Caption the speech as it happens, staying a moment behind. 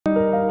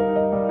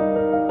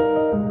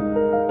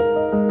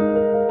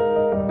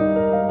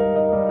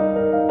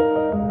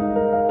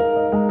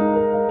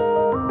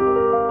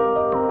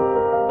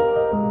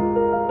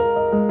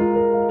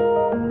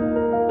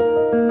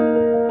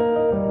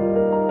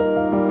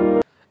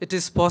It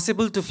is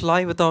possible to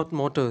fly without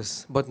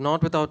motors, but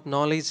not without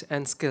knowledge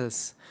and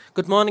skills.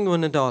 Good morning,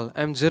 one and all.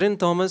 I'm Jirin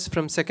Thomas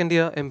from second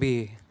year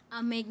MBA.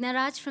 I'm Meghna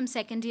Raj from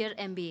second year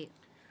MBA.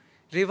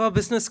 REVA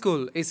Business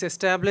School is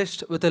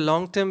established with a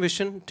long-term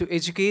vision to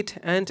educate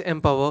and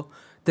empower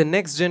the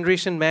next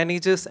generation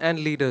managers and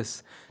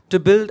leaders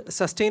to build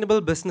sustainable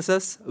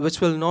businesses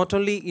which will not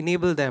only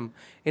enable them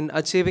in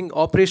achieving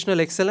operational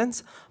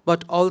excellence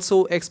but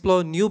also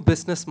explore new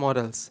business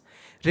models.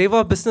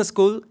 REVA Business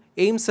School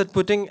aims at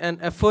putting an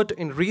effort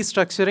in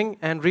restructuring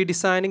and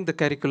redesigning the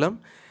curriculum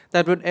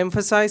that would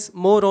emphasize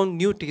more on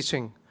new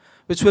teaching,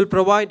 which will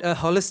provide a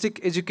holistic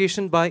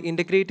education by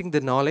integrating the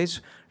knowledge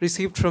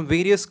received from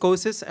various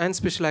courses and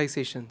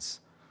specializations.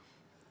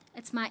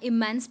 It's my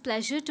immense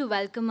pleasure to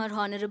welcome our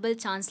Honorable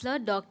Chancellor,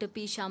 Dr.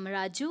 P.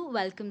 Shamaraju.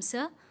 Welcome,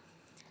 sir.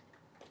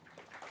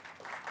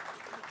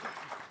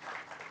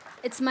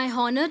 It's my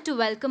honor to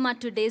welcome our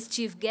today's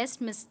chief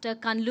guest, Mr.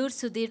 Kandlur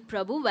Sudhir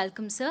Prabhu.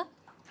 Welcome, sir.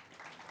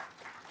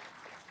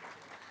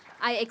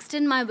 I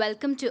extend my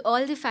welcome to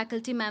all the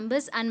faculty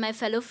members and my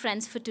fellow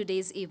friends for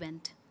today's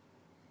event.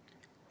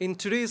 In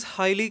today's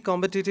highly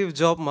competitive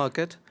job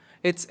market,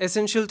 it's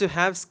essential to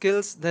have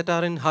skills that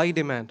are in high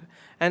demand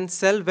and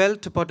sell well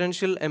to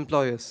potential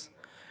employers.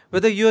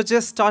 Whether you're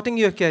just starting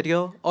your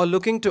career or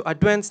looking to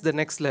advance the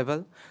next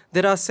level,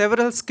 there are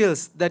several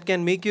skills that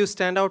can make you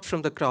stand out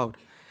from the crowd.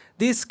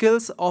 These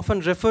skills,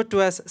 often referred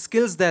to as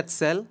skills that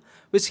sell,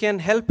 which can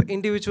help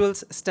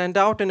individuals stand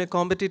out in a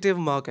competitive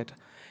market,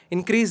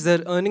 increase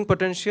their earning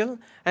potential,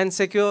 and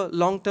secure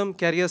long-term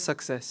career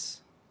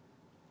success.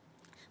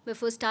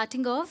 Before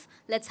starting off,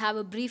 let's have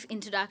a brief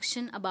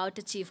introduction about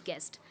the chief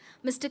guest.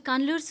 Mr.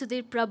 Kandlur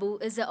Sudhir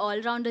Prabhu is an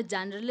all-rounder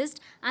generalist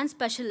and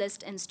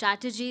specialist in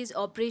strategies,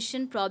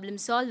 operation, problem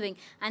solving,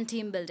 and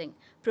team building.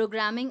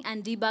 Programming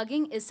and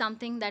debugging is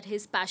something that he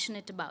is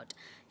passionate about.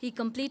 He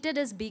completed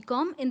his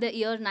BCom in the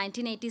year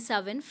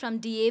 1987 from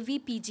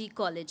DAV PG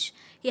College.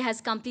 He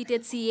has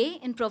completed CA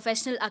in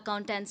Professional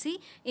Accountancy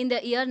in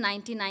the year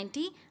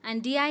 1990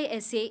 and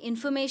DISA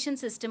Information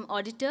System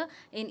Auditor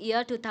in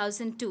year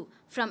 2002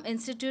 from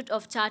Institute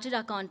of Chartered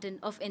Accountant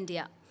of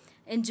India.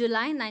 In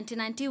July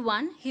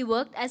 1991, he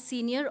worked as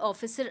Senior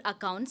Officer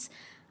Accounts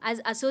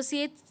as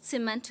Associate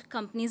Cement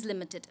Companies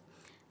Limited.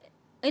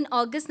 In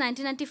August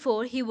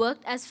 1994, he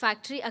worked as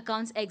Factory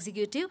Accounts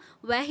Executive,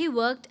 where he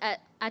worked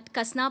at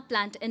Kasna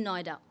plant in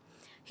Noida.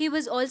 He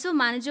was also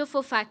manager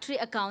for factory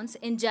accounts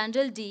in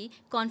General D.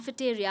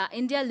 Confiteria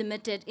India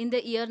Limited in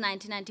the year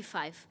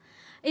 1995.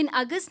 In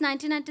August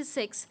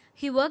 1996,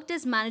 he worked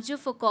as manager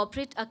for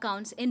corporate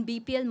accounts in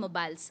BPL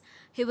Mobiles.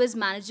 He was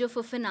manager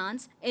for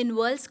finance in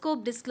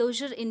WorldScope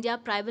Disclosure India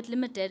Private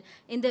Limited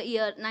in the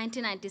year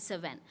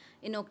 1997.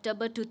 In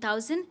October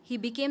 2000, he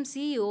became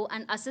CEO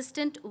and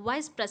Assistant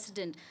Vice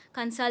President,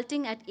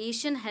 consulting at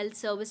Asian Health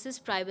Services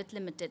Private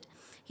Limited.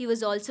 He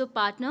was also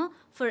partner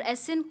for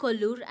SN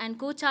Kollur and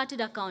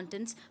co-chartered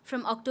accountants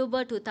from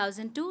October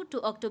 2002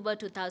 to October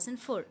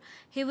 2004.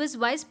 He was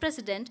vice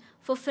president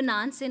for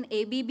finance in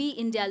ABB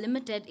India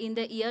Limited in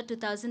the year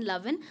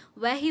 2011,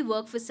 where he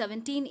worked for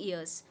 17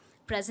 years.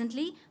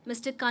 Presently,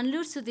 Mr.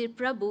 Kandlur Sudhir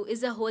Prabhu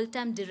is a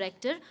whole-time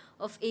director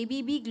of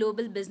ABB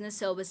Global Business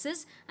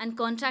Services and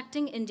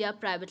Contracting India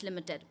Private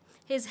Limited.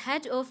 He is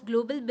head of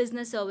Global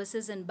Business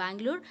Services in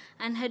Bangalore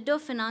and head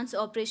of finance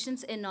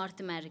operations in North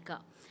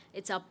America.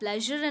 It's our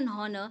pleasure and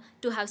honor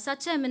to have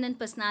such an eminent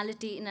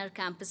personality in our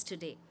campus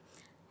today.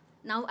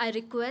 Now I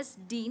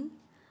request Dean,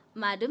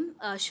 Madam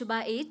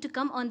Shubha A, to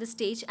come on the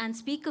stage and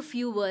speak a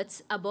few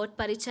words about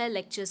Parichay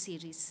lecture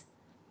series.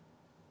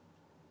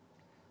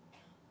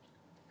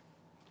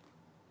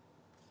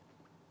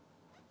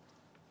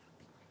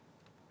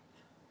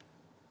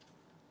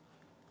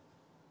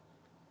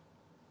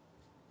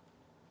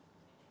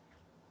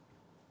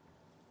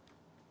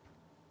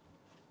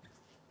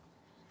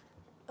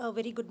 A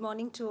very good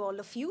morning to all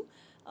of you.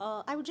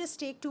 I would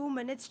just take 2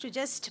 minutes to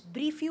just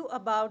brief you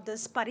about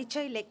this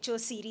Parichay lecture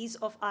series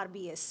of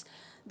RBS.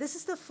 This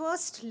is the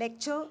first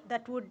lecture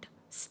that would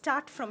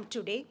start from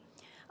today.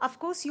 Of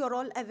course, you're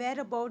all aware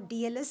about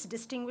DLS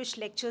Distinguished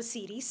Lecture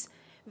Series,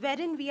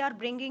 wherein we are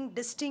bringing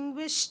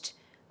distinguished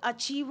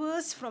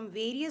achievers from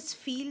various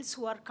fields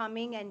who are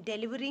coming and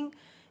delivering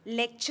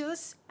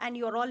lectures, and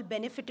you're all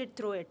benefited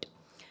through it.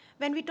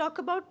 When we talk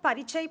about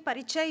Parichay,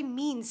 Parichay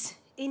means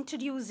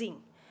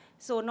introducing.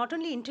 So not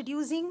only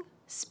introducing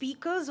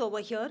speakers over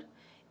here,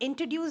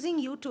 introducing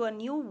you to a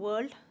new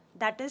world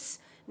that is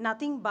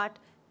nothing but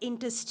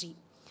industry.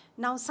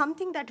 Now,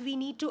 something that we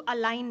need to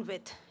align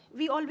with.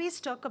 We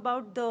always talk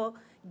about the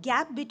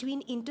gap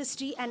between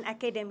industry and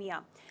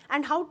academia,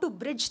 and how to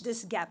bridge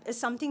this gap is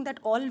something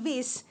that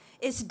always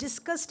is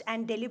discussed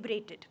and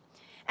deliberated.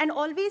 And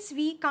always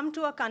we come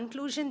to a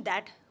conclusion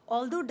that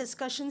although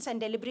discussions and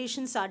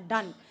deliberations are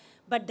done,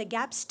 but the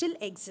gap still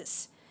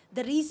exists.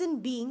 The reason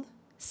being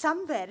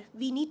somewhere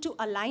we need to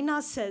align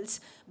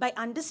ourselves by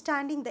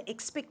understanding the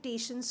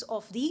expectations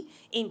of the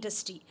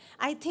industry.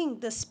 I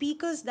think the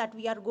speakers that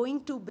we are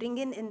going to bring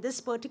in this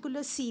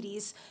particular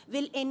series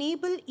will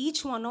enable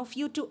each one of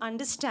you to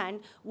understand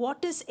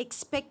what is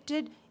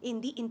expected in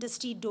the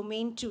industry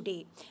domain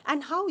today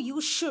and how you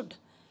should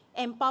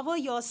empower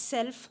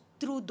yourself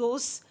through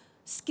those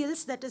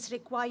skills that is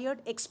required,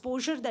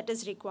 exposure that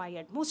is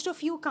required. Most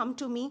of you come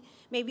to me,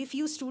 maybe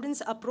few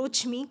students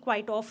approach me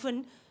quite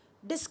often,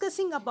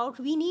 discussing about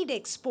we need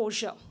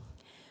exposure.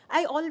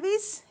 I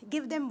always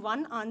give them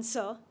one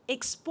answer: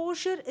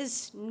 exposure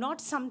is not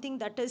something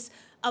that is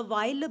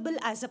available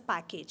as a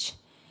package.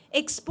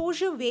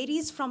 Exposure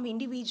varies from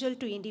individual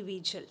to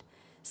individual.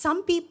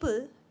 Some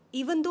people,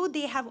 even though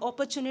they have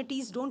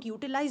opportunities, don't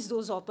utilize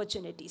those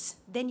opportunities.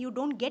 Then you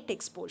don't get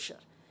exposure.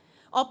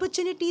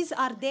 Opportunities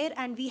are there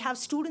and we have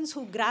students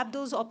who grab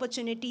those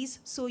opportunities,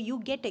 so you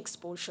get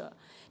exposure.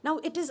 Now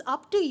it is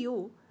up to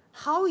you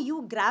how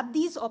you grab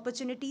these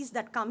opportunities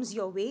that comes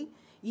your way,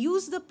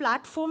 use the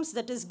platforms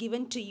that is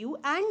given to you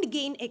and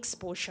gain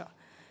exposure.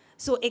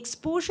 So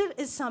exposure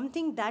is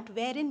something that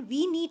wherein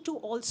we need to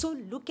also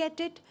look at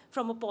it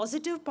from a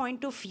positive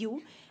point of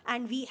view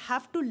and we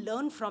have to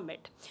learn from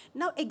it.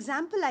 Now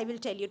example I will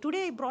tell you,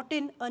 today I brought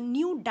in a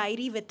new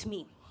diary with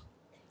me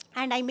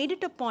and I made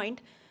it a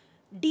point,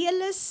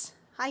 DLS,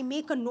 I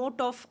make a note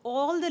of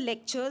all the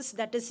lectures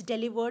that is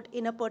delivered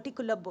in a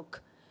particular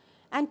book.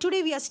 And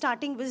today we are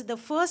starting with the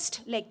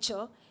first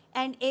lecture,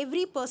 and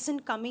every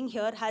person coming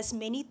here has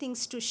many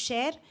things to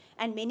share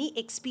and many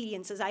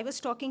experiences. I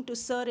was talking to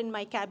sir in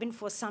my cabin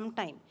for some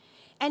time,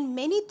 and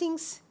many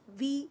things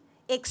we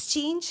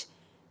exchange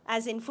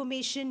as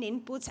information,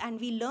 inputs, and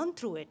we learn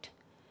through it.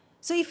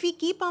 So if we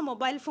keep our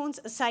mobile phones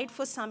aside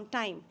for some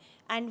time,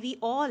 and we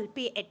all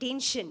pay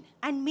attention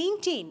and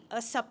maintain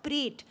a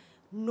separate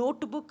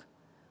notebook,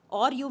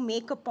 or you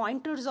make a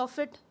pointers of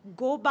it,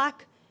 go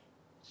back,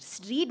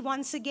 read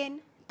once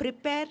again,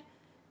 prepare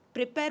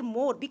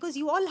more, because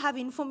you all have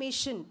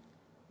information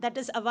that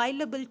is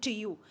available to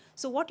you.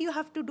 So what you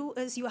have to do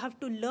is you have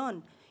to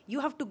learn. You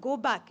have to go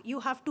back. You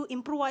have to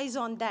improvise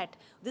on that.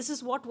 This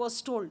is what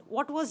was told.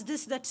 What was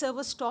this that sir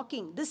was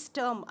talking? This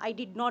term I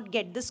did not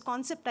get. This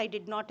concept I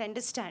did not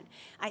understand.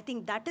 I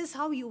think that is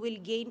how you will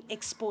gain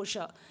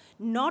exposure,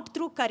 not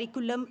through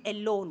curriculum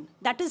alone.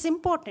 That is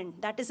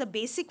important. That is a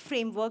basic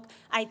framework.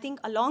 I think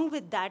along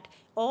with that,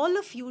 all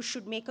of you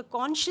should make a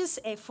conscious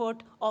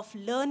effort of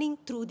learning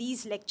through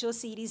these lecture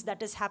series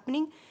that is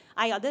happening.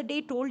 I other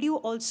day told you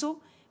also,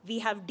 we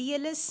have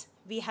DLS,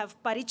 we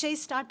have Parichay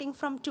starting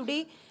from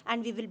today,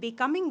 and we will be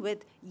coming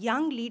with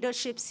Young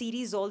Leadership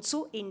series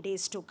also in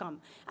days to come.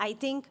 I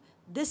think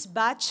this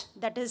batch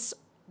that is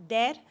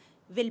there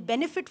will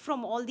benefit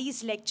from all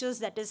these lectures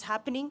that is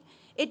happening.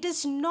 It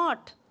is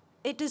not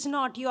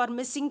you are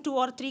missing 2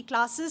 or 3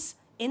 classes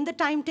in the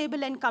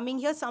timetable and coming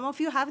here. Some of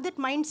you have that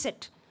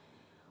mindset.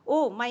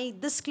 Oh,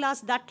 this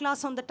class, that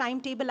class on the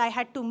timetable, I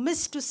had to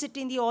miss to sit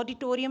in the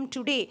auditorium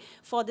today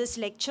for this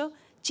lecture.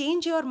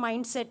 Change your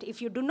mindset.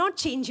 If you do not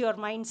change your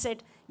mindset,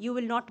 you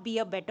will not be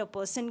a better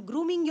person.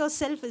 Grooming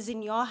yourself is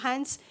in your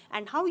hands,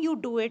 and how you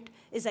do it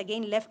is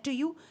again left to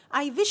you.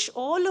 I wish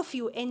all of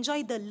you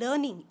enjoy the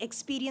learning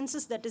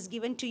experiences that is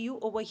given to you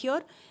over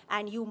here,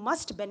 and you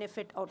must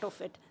benefit out of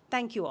it.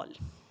 Thank you all.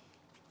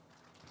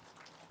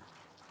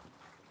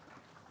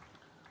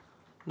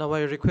 Now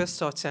I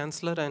request our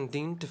Chancellor and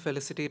Dean to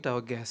felicitate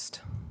our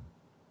guest.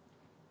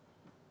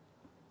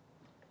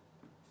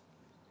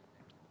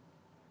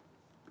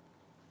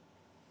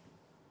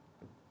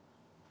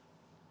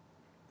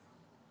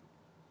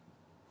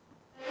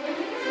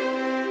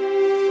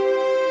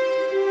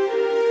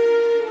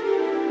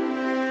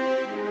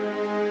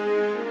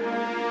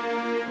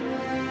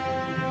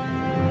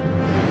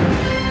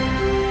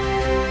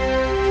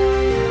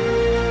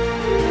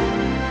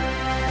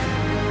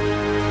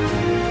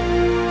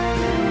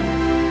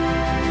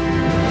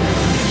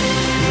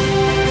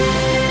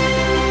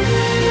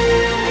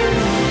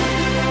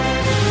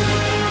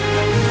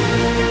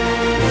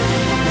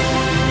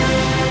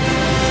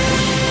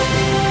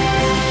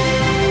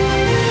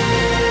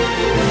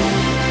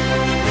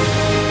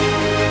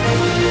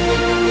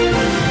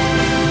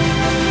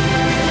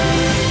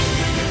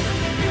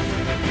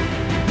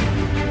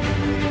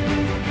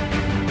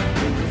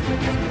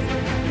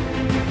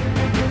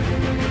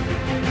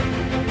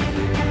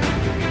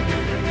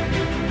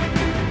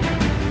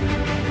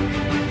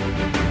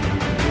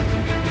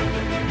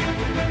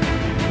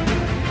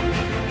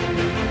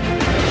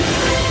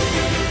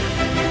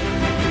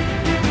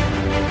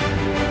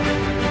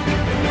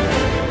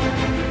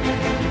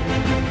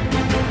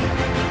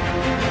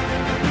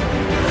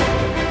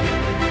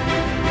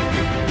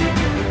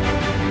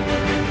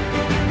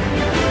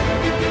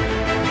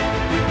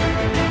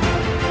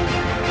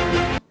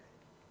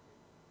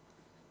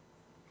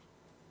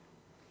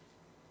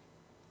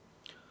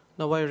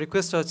 Now I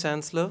request our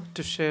Chancellor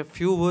to share a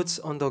few words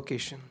on the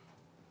occasion.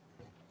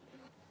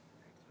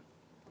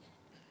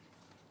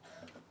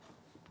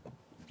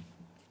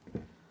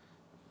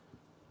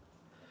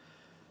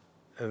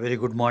 A very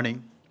good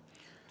morning.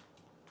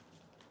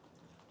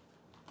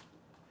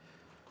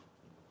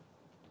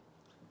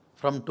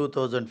 from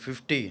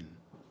 2015,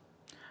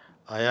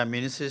 I am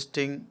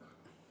insisting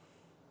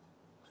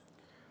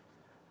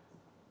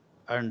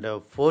and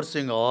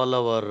forcing all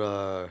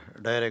our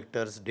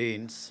directors,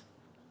 deans.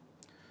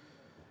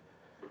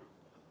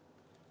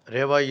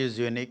 REVA is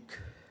unique.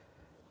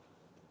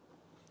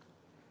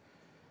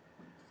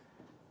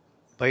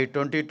 By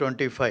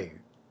 2025,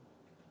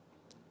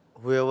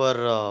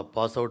 whoever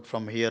pass out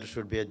from here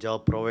should be a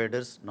job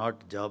providers,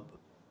 not job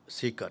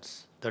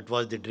seekers. That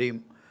was the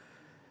dream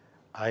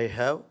I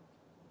have.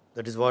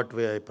 That is what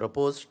I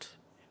proposed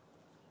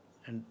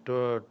in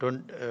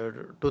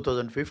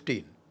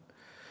 2015.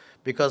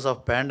 Because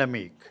of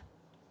pandemic,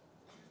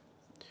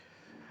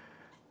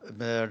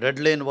 the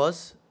deadline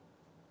was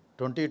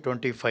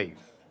 2025.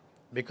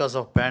 Because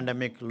of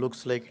pandemic,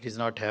 looks like it is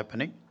not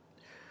happening.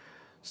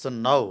 So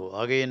now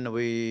again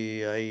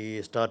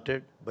I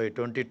started by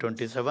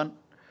 2027.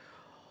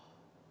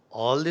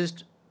 All these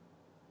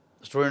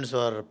students who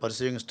are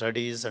pursuing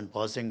studies and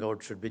passing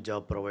out should be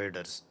job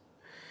providers.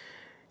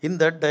 In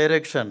that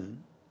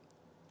direction,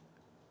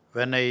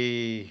 when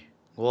I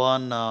go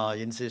on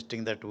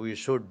insisting that we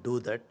should do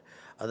that,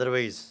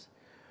 otherwise,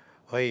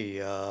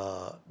 why?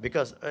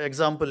 Because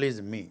example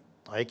is me.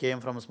 I came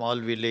from a small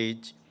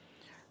village,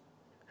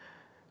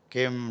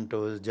 came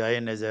to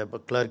join as a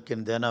clerk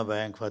in Dena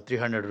Bank for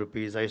 300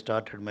 rupees. I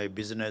started my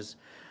business.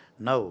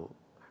 Now,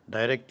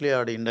 directly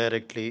or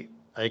indirectly,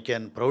 I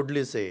can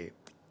proudly say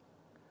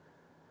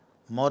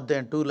more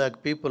than 2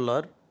 lakh people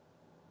are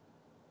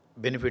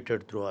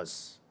benefited through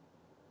us.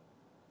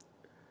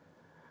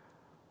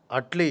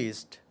 At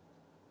least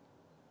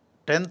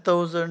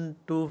 10,000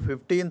 to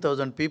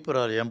 15,000 people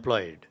are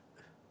employed.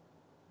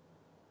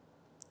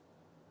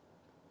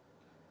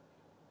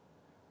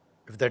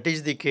 If that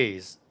is the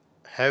case,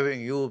 having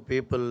you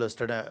people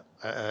study,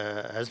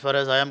 as far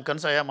as I am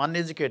concerned, I am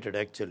uneducated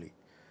actually.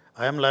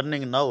 I am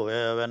learning now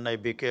when I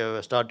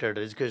started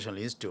educational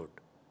institute.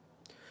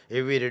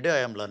 Every day I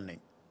am learning.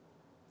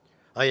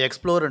 I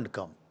explore and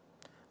come.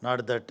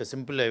 Not that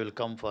simply I will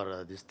come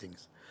for these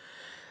things.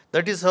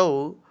 That is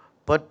how,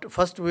 but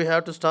first we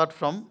have to start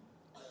from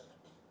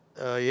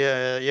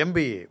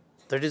MBA.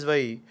 That is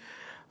why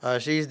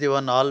she is the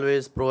one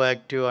always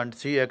proactive and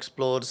she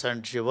explores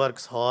and she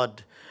works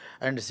hard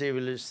and she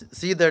will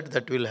see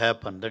that will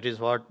happen. That is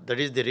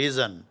the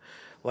reason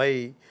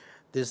why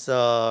this,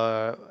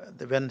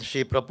 when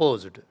she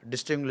proposed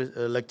distinguished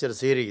lecture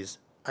series,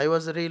 I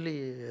was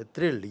really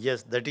thrilled.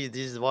 Yes, this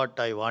is what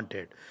I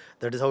wanted.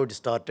 That is how it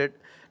started.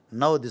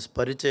 Now this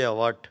Parichay,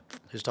 what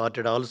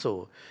started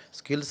also,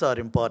 skills are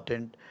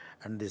important,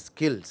 and the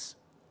skills,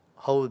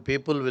 how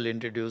people will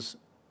introduce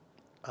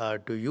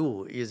to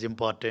you is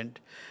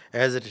important.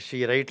 As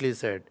she rightly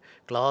said,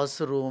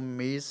 classroom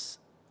is,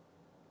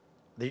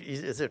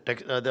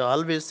 they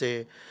always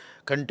say,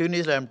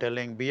 continuously I am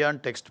telling,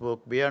 beyond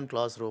textbook, beyond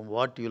classroom,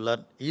 what you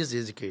learn is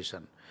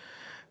education.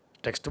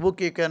 Textbook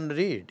you can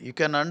read, you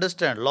can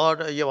understand,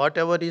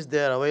 whatever is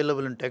there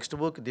available in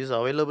textbook, this is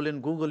available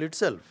in Google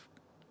itself.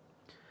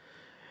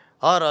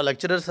 Our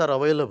lecturers are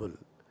available.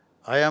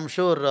 I am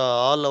sure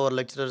all our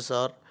lecturers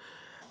are,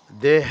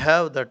 they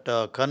have that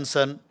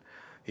concern,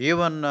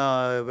 even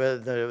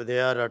whether they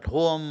are at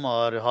home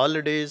or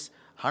holidays,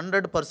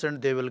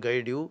 100% they will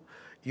guide you.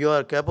 You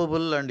are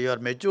capable and you are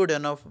matured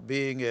enough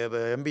being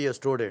MBA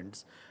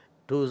students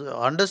to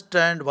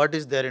understand what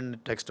is there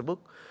in textbook.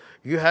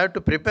 You have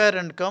to prepare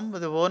and come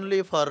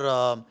only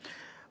for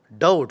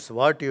doubts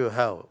what you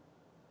have.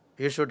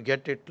 You should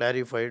get it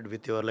clarified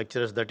with your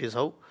lecturers. That is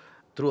how,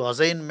 through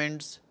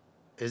assignments,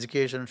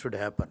 education should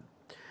happen.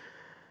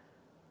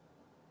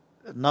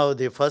 Now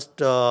the first,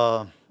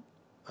 first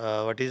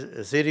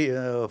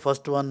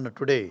one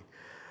today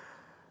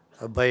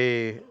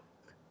by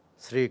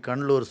Sri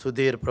Kandlur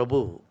Sudhir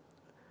Prabhu,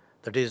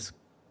 that is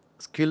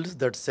skills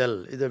that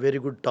sell, is a very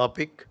good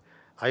topic.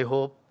 I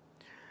hope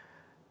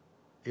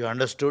you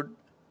understood.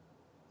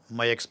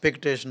 My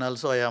expectation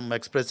also I am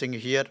expressing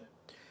here.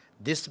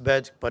 This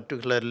batch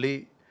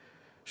particularly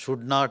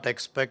should not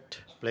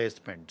expect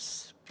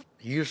placements.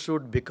 You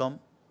should become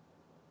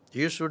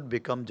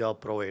job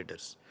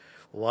providers.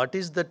 What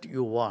is that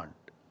you want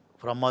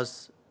from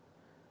us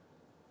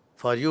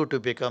for you to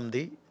become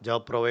the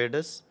job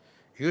providers?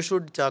 You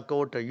should check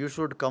out, you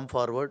should come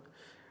forward.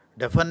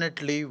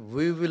 Definitely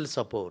we will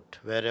support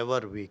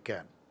wherever we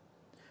can.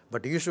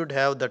 But you should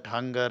have that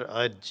hunger,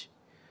 urge.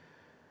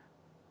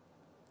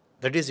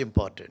 That is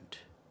important.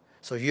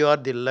 So you are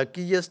the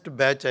luckiest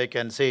batch, I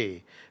can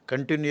say,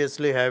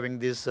 continuously having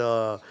this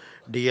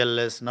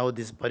DLS, now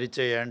this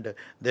Parichay, and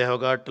they have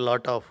got a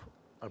lot of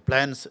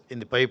plans in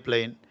the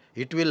pipeline.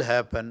 It will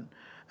happen,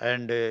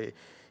 and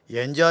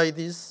enjoy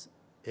this,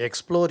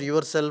 explore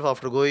yourself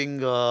after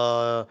going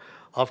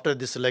after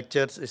this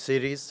lecture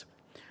series,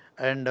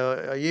 and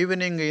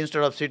evening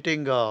instead of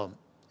sitting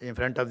in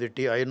front of the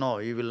tea, I know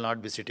you will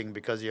not be sitting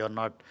because you are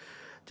not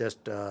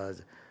just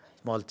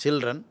small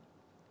children.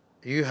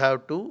 You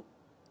have to,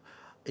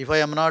 if I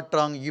am not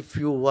wrong, if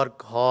you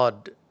work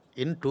hard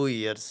in 2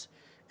 years,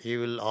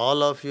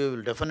 all of you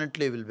will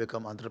definitely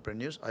become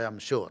entrepreneurs, I am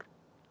sure.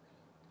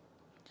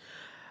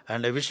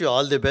 And I wish you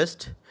all the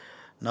best.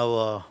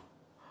 Now,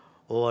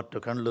 over to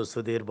Kandlur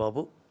Sudhir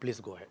Babu.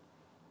 Please go ahead.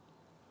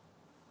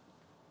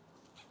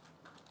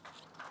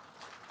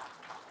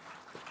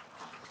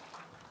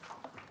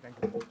 Thank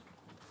you.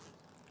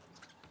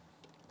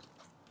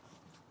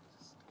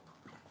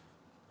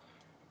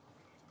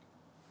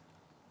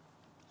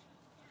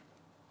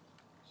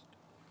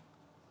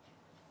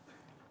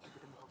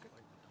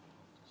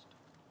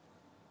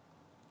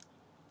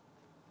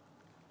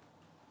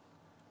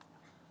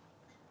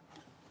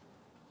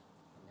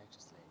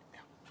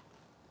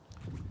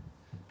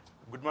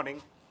 Good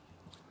morning.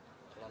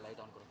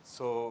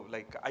 So,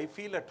 like, I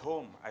feel at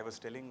home. I was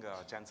telling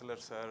Chancellor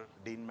Sir,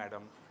 Dean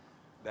Madam,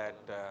 that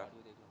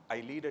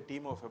I lead a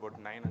team of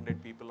about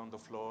 900 people on the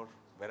floor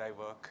where I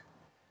work,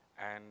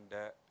 and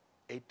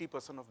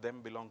 80% of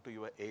them belong to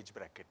your age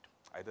bracket.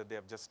 Either they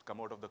have just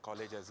come out of the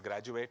college as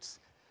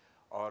graduates,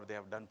 or they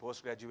have done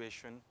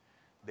post-graduation.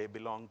 They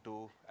belong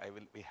to,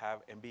 we have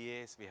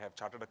MBAs, we have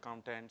chartered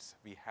accountants,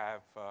 we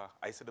have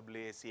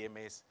ICAA,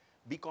 CMAs,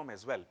 BCom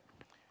as well.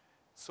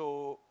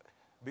 So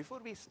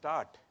before we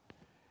start,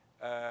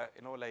 I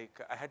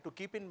had to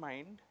keep in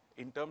mind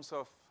in terms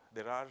of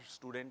there are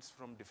students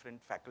from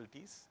different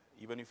faculties,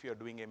 even if you are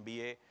doing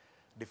MBA,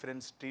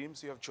 different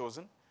streams you have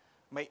chosen.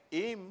 My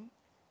aim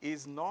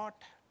is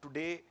not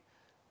today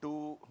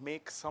to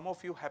make some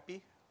of you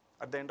happy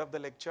at the end of the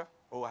lecture,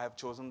 oh, I have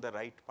chosen the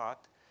right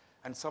path,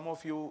 and some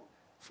of you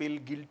feel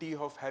guilty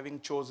of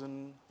having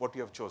chosen what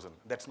you have chosen.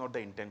 That's not the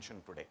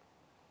intention today.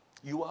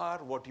 You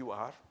are what you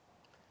are.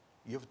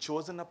 You have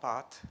chosen a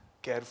path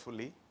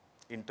carefully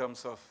in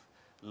terms of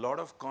a lot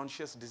of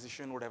conscious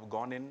decision would have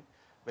gone in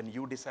when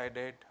you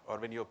decided, or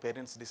when your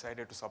parents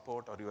decided to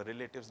support, or your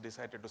relatives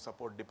decided to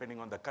support,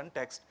 depending on the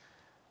context.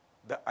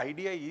 The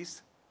idea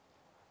is,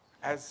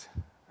 as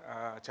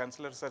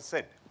Chancellor Sir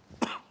said,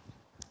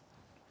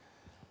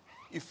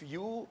 if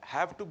you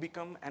have to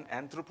become an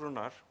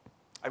entrepreneur,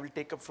 I will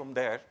take up from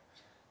there,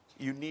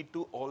 you need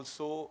to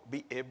also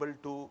be able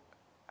to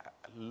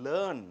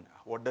learn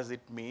what does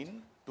it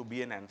mean to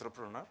be an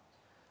entrepreneur.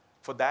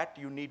 For that,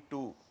 you need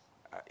to,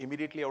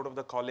 immediately out of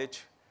the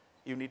college,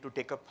 you need to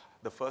take up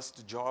the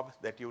first job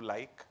that you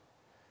like,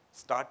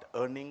 start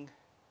earning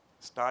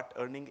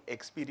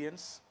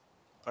experience.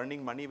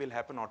 Earning money will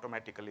happen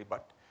automatically,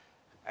 but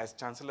as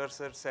Chancellor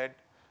Sir said,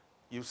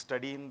 you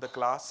study in the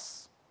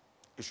class,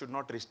 you should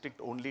not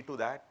restrict only to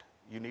that.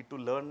 You need to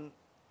learn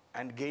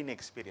and gain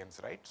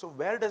experience, right? So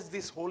where does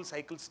this whole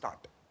cycle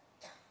start?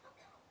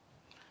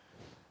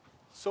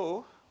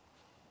 So,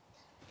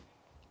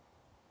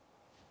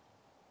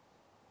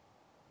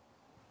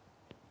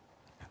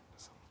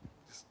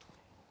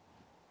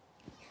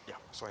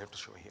 so I have to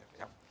show here.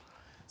 Yeah.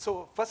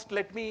 So first,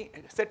 let me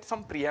set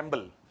some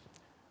preamble.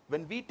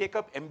 When we take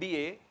up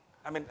MBA,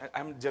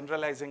 I'm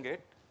generalizing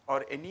it,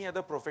 or any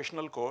other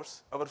professional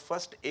course, our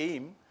first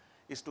aim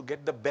is to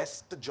get the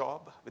best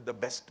job with the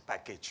best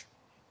package.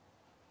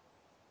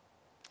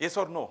 Yes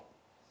or no?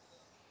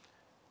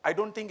 I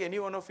don't think any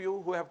one of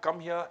you who have come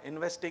here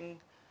investing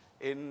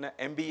in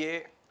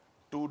MBA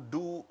to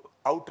do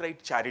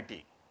outright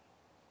charity.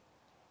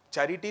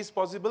 Charity is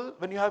possible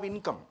when you have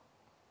income,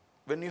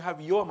 when you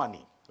have your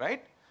money,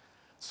 right?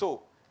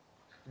 So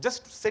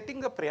just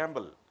setting a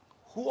preamble,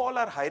 who all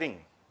are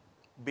hiring?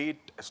 Be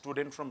it a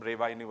student from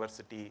REVA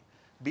University,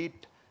 be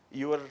it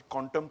your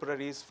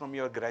contemporaries from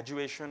your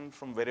graduation,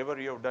 from wherever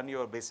you have done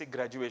your basic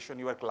graduation,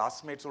 your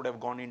classmates would have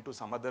gone into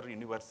some other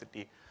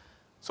university.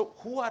 So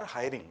who are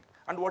hiring,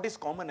 and what is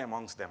common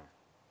amongst them?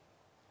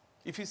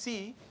 If you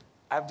see,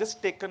 I've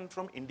just taken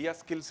from India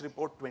Skills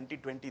Report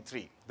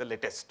 2023, the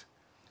latest.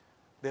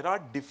 There are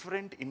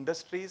different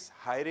industries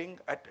hiring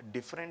at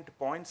different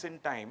points in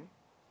time,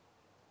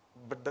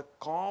 but the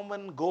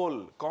common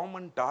goal,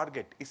 common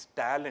target is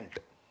talent.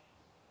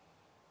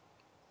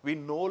 We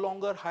no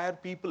longer hire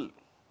people.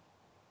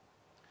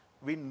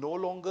 We no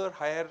longer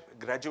hire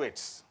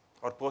graduates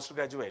or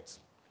postgraduates.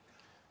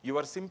 You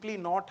are simply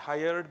not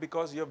hired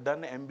because you have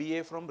done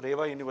MBA from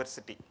REVA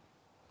University.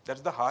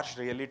 That's the harsh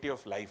reality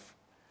of life.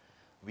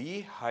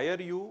 We hire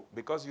you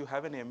because you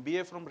have an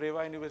MBA from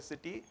REVA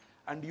University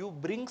and you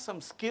bring some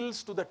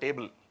skills to the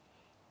table.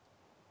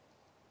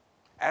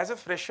 As a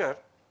fresher,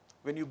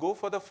 when you go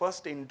for the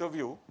first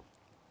interview,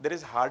 there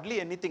is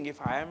hardly anything, if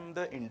I am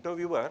the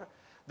interviewer,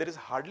 there is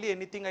hardly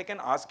anything I can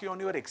ask you on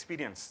your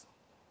experience.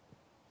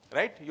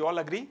 Right? You all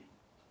agree?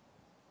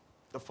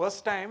 The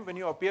first time when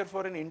you appear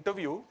for an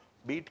interview,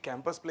 be it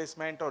campus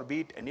placement or be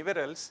it anywhere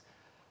else,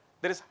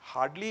 there is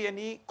hardly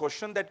any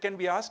question that can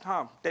be asked,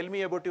 tell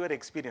me about your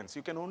experience.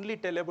 You can only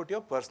tell about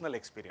your personal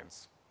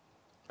experience.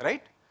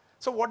 Right?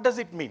 So what does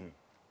it mean?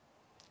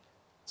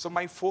 So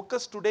my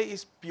focus today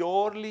is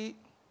purely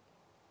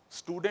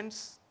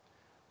students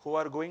who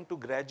are going to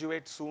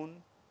graduate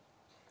soon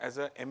as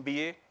an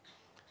MBA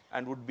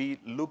and would be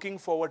looking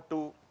forward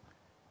to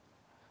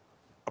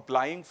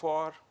applying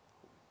for,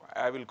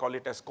 I will call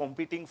it as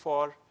competing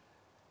for,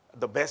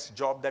 the best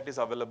job that is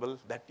available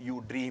that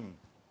you dream.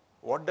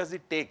 What does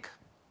it take?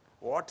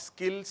 What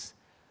skills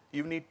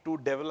you need to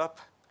develop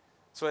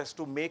so as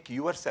to make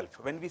yourself.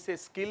 When we say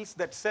skills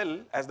that sell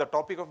as the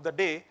topic of the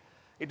day,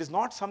 it is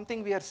not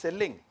something we are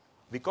selling.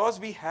 Because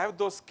we have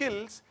those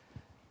skills,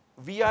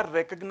 we are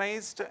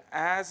recognized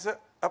as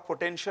a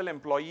potential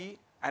employee,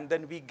 and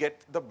then we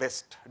get the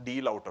best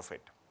deal out of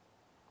it.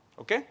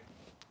 Okay?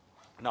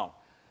 Now,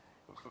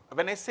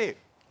 when I say,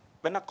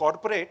 when a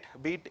corporate,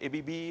 be it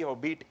ABB or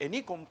be it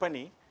any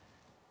company,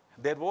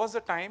 there was a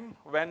time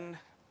when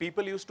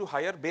people used to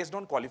hire based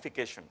on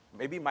qualification,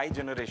 maybe my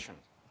generation.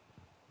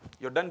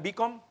 You've done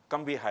BCom,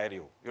 come we hire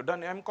you. You've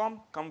done MCom,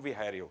 come we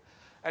hire you.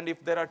 And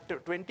if there are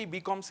 20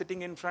 BCom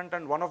sitting in front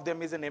and one of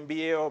them is an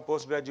MBA or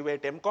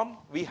postgraduate MCom,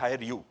 we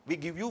hire you. We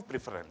give you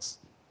preference.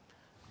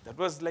 That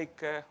was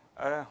like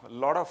a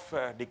lot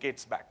of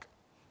decades back.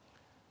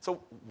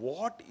 So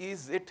what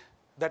is it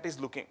that is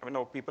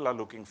people are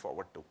looking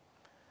forward to?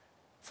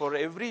 For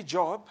every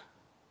job,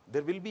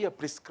 there will be a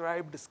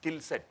prescribed skill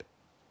set.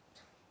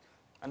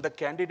 And the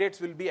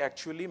candidates will be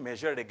actually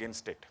measured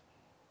against it.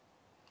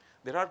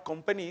 There are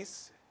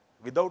companies,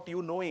 without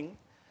you knowing,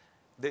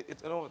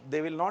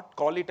 they will not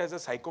call it as a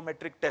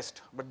psychometric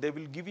test, but they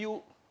will give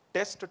you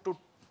test to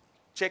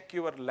check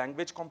your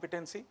language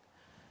competency,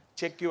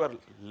 check your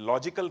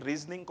logical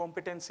reasoning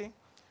competency,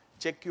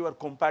 check your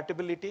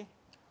compatibility.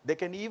 They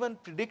can even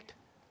predict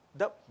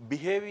the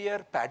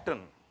behavior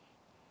pattern.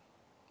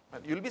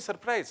 And you'll be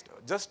surprised,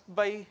 just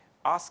by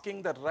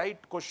asking the right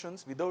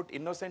questions without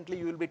innocently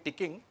you will be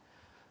ticking,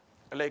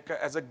 like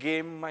as a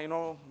game,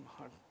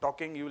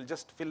 talking, you will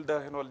just fill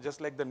the,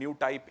 just like the new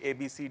type A,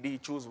 B, C, D,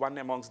 choose one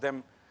amongst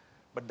them.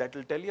 But that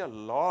will tell you a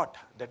lot.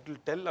 That will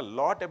tell a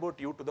lot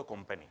about you to the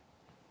company.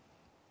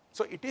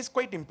 So it is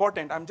quite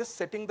important. I'm just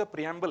setting the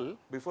preamble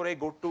before I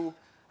go to,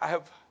 I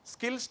have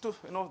skills to,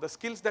 the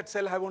skills that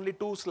sell have only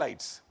 2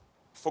 slides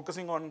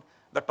focusing on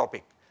the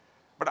topic.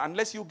 But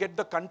unless you get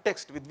the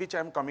context with which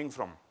I'm coming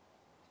from,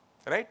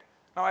 right?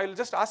 Now I will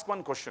just ask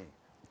one question.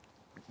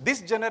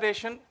 This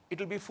generation, it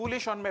will be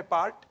foolish on my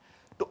part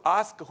to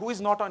ask who is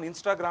not on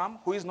Instagram,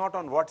 who is not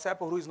on WhatsApp,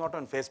 or who is not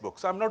on Facebook.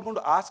 So I'm not going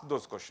to ask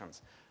those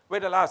questions.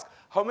 Wait, I'll ask,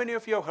 how many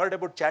of you have heard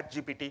about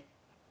ChatGPT?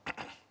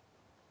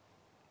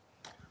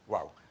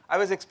 Wow, I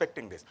was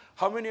expecting this.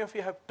 How many of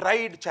you have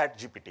tried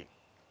ChatGPT?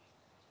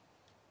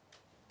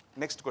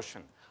 Next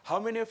question. How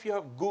many of you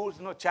have Googled,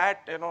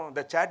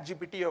 the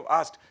ChatGPT you have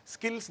asked,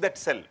 skills that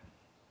sell?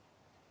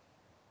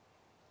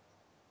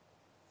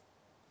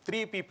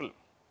 3 people.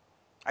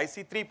 I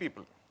see 3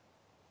 people.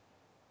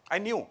 I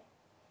knew.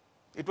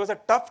 It was a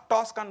tough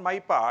task on my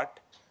part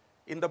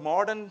in the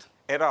modern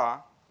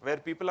era where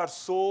people are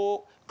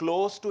so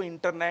close to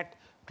internet,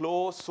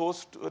 close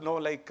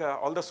to,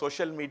 all the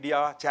social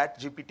media,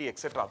 ChatGPT,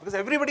 etc. Because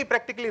everybody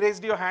practically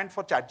raised your hand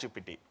for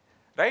ChatGPT,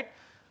 right?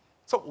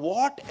 So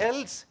what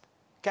else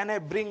can I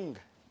bring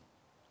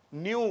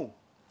new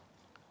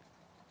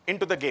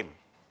into the game?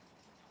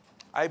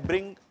 I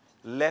bring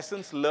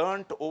lessons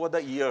learned over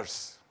the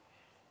years.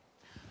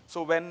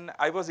 So when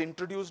I was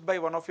introduced by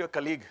one of your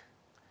colleagues,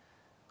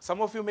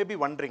 some of you may be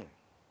wondering,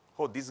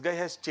 oh, this guy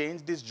has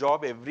changed his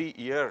job every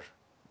year.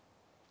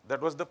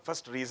 That was the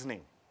first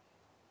reasoning,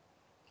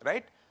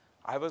 right?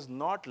 I was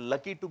not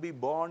lucky to be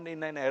born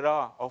in an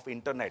era of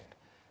internet.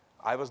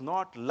 I was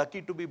not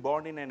lucky to be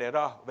born in an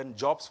era when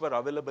jobs were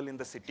available in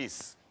the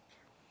cities.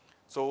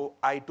 So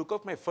I took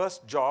up my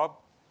first job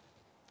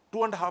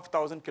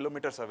 2,500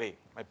 kilometers away.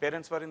 My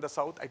parents were in the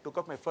south. I took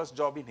up my first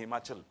job in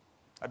Himachal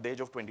at the age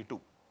of 22.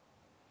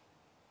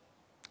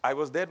 I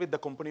was there with the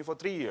company for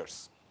 3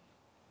 years.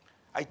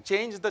 I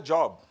changed the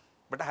job,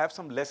 but I have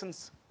some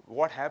lessons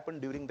what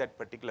happened during that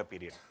particular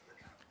period.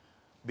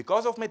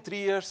 Because of my 3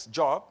 years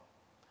job,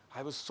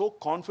 I was so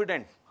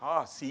confident,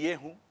 CA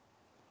hu,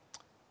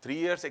 3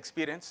 years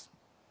experience.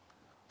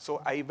 So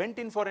I went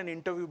in for an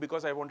interview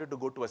because I wanted to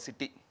go to a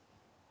city.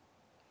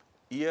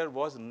 Year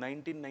was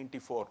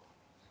 1994.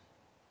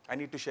 I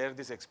need to share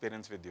this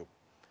experience with you.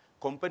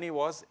 Company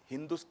was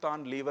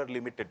Hindustan Lever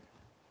Limited.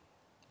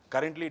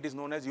 Currently it is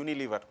known as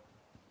Unilever.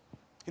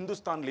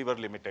 Hindustan Lever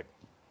Limited.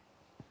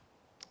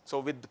 So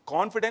with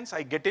confidence,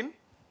 I get in.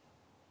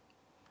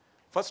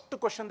 First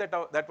question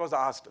that was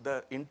asked,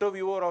 the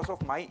interviewer was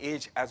of my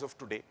age as of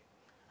today.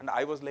 And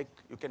I was like,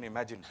 you can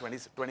imagine,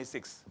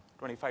 26,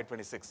 25,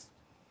 26.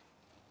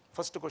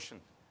 First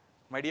question,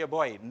 my dear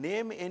boy,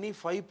 name any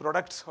 5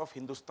 products of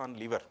Hindustan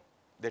Lever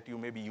that you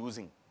may be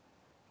using.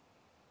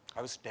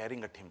 I was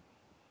staring at him.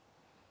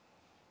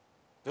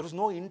 There was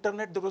no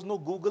internet, there was no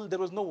Google, there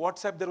was no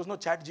WhatsApp, there was no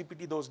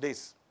ChatGPT those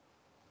days.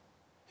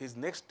 His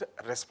next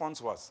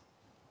response was,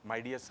 my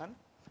dear son,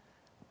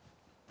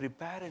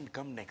 prepare and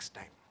come next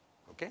time.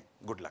 Okay,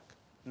 good luck.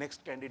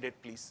 Next candidate,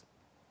 please.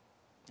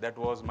 That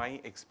was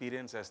my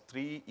experience as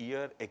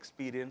 3-year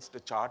experienced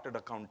chartered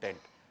accountant.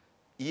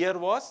 Year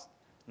was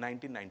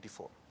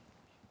 1994.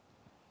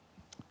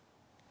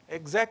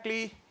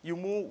 Exactly, you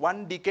move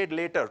 1 decade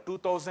later,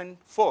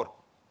 2004.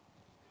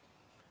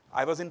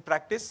 I was in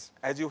practice,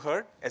 as you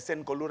heard,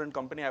 SN Kandlur and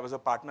Company. I was a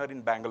partner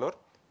in Bangalore.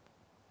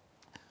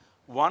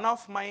 One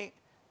of my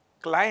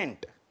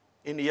client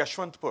in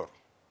Yashwantpur,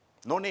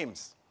 no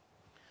names,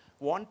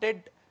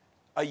 wanted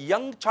a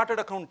young chartered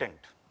accountant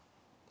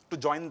to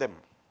join them.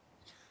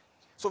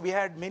 So we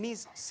had many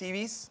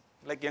CVs,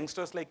 like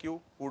youngsters like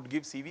you who would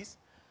give CVs.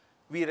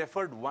 We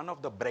referred one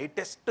of the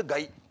brightest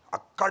guy.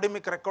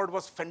 Academic record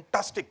was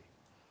fantastic.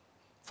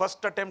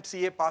 First attempt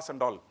CA pass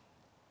and all.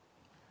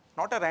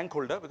 Not a rank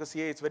holder, because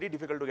CA it's very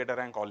difficult to get a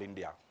rank all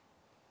India.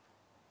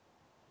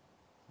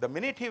 The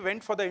minute he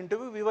went for the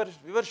interview, we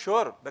were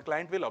sure the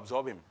client will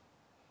absorb him.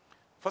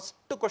 First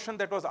question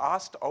that was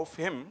asked of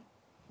him,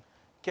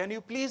 can you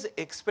please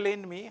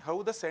explain me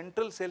how the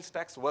central sales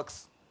tax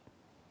works?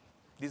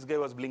 This guy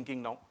was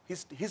blinking now.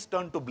 His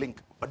turn to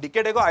blink. A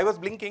decade ago, I was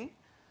blinking,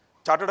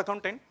 chartered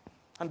accountant,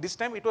 and this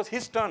time it was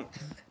his turn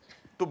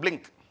to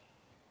blink.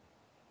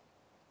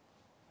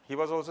 He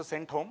was also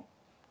sent home.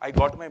 I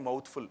got my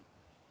mouth full.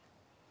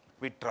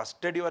 We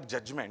trusted your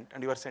judgment,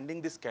 and you are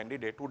sending this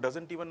candidate who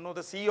doesn't even know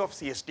the C of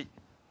CST.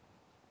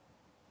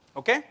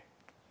 Okay?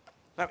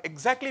 Now,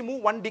 exactly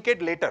move 1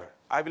 decade later.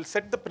 I will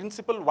set the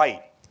principle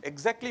why.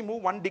 Exactly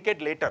move 1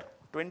 decade later,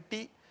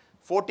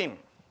 2014.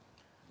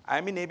 I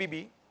am in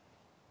ABB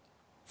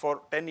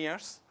for 10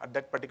 years at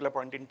that particular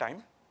point in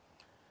time.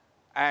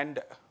 And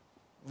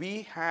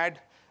we had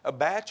a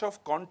batch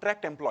of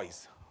contract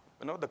employees.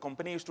 You know, the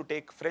company used to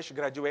take fresh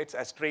graduates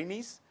as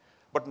trainees,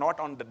 but not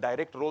on the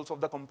direct roles of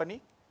the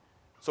company.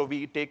 So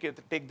we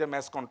take them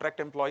as contract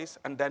employees,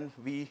 and then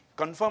we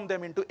confirm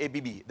them into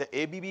ABB. The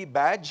ABB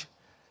badge,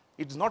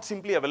 it's not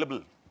simply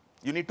available.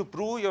 You need to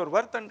prove your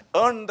worth and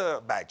earn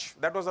the badge.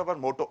 That was our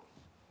motto.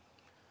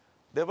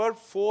 There were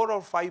 4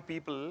 or 5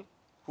 people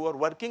who were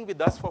working with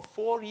us for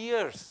 4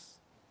 years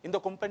in the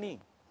company.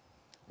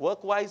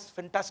 Work-wise,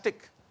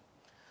 fantastic.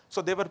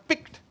 So they were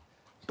picked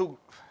to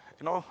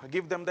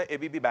give them the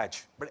ABB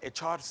badge. But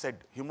HR said,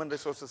 human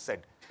resources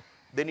said,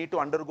 they need to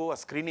undergo a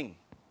screening.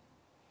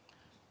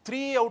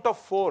 3 out of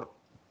 4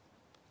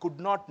 could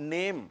not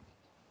name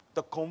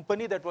the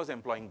company that was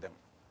employing them.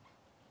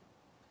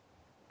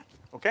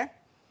 Okay?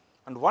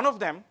 And one of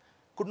them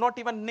could not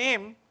even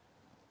name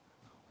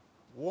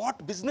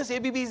what business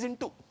ABB is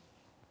into.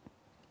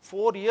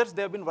 4 years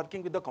they have been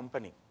working with the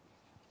company.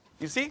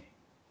 You see?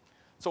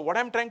 So what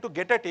I'm trying to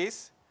get at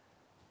is,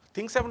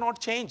 things have not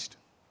changed.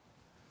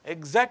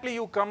 Exactly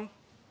you come,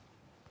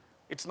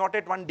 it's not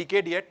at 1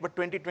 decade yet, but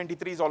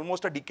 2023 is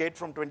almost a decade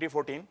from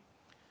 2014.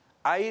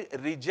 I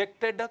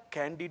rejected a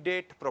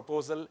candidate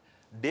proposal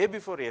day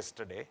before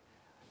yesterday.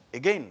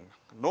 Again,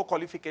 no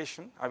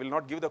qualification. I will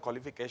not give the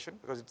qualification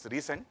because it's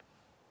recent.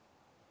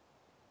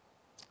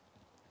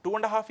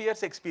 2.5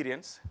 years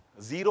experience,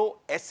 0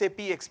 SAP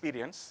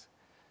experience,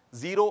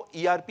 0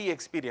 ERP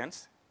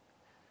experience.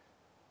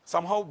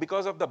 Somehow,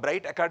 because of the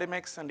bright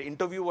academics and the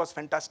interview was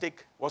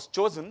fantastic, was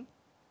chosen.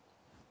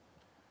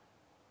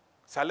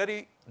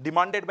 Salary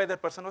demanded by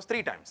that person was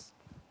 3 times.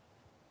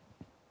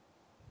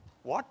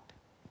 What?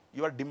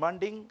 You are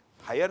demanding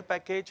higher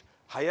package,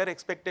 higher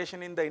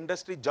expectation in the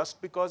industry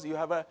just because you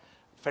have a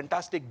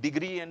fantastic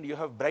degree and you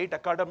have bright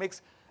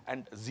academics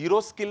and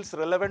 0 skills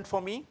relevant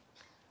for me?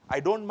 I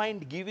don't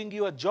mind giving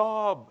you a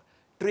job,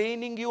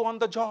 training you on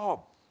the job,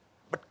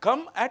 but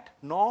come at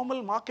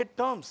normal market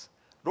terms.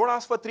 Don't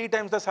ask for 3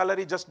 times the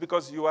salary just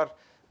because you are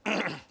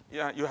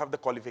you have the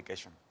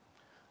qualification.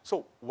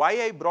 So why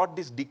I brought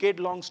this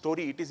decade-long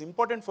story, it is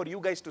important for you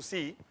guys to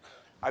see.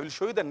 I will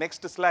show you the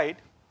next slide.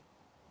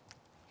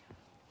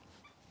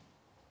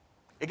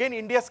 Again,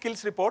 India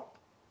Skills Report.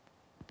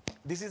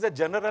 This is a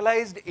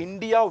generalized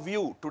India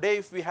view. Today,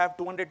 if we have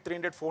 200,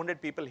 300,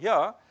 400 people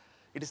here,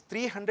 it is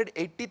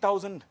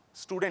 380,000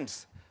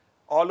 students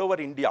all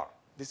over India.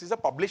 This is a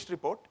published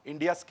report,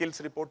 India Skills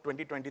Report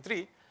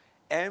 2023.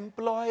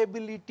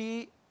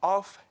 Employability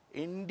of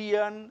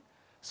Indian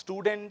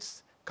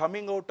students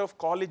coming out of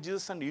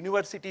colleges and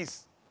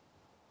universities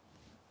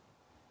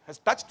has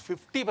touched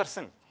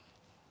 50%.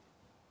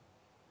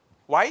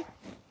 Why?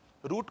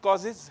 Root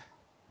cause is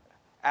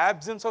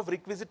absence of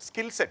requisite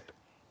skill set.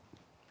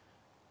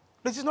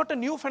 This is not a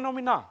new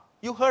phenomena.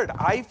 You heard,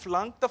 I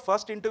flunked the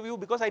first interview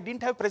because I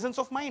didn't have presence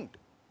of mind.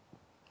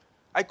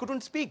 I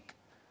couldn't speak.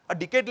 A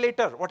decade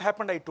later, what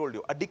happened, I told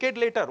you. A decade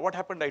later, what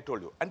happened, I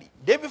told you. And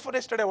day before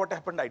yesterday, what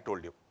happened, I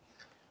told you.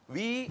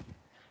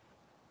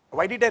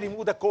 Why did I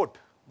remove the quote?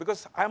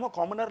 Because I am a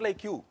commoner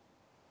like you.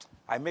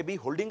 I may be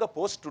holding a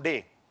post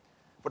today,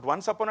 but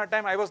once upon a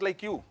time, I was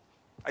like you.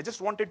 I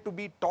just wanted to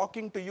be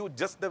talking to you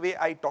just the way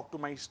I talk to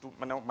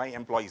my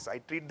employees. I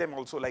treat them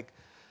also like,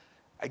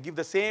 I give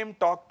the same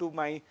talk to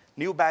my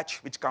new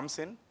batch which comes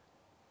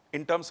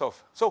in terms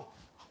of. So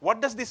what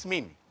does this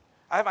mean?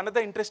 I have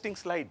another interesting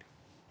slide.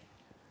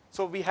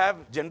 So we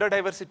have gender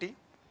diversity.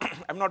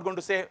 I'm not going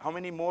to say how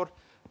many more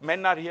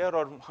men are here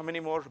or how many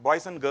more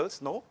boys and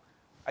girls. No,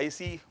 I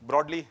see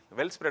broadly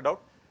well spread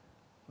out.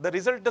 The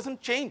result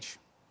doesn't change.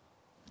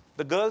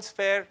 The girls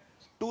fare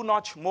 2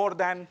 notch more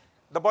than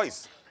the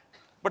boys.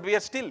 But we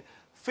are still,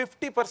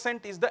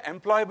 50% is the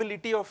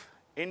employability of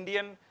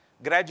Indian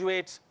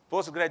graduates,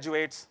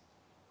 postgraduates,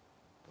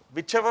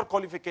 whichever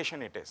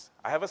qualification it is.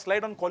 I have a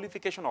slide on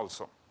qualification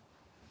also.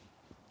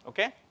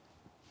 Okay?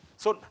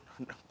 So,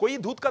 koi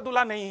dhoot ka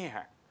dula nahi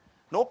hai.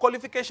 No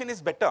qualification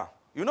is better.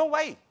 You know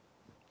why?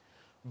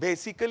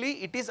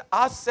 Basically, it is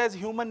us as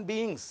human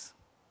beings.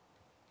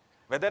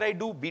 Whether I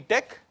do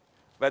BTech,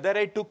 whether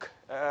I took,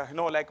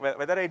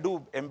 whether I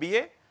do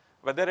MBA,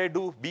 whether I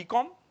do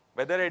BCom,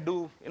 whether I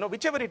do,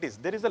 whichever it is.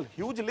 There is a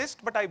huge list,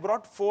 but I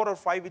brought 4 or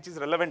 5 which is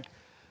relevant.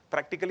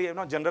 Practically,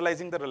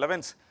 generalizing the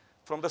relevance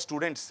from the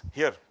students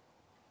here.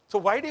 So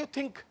why do you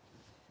think,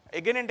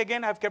 again and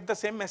again, I've kept the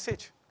same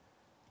message?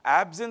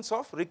 Absence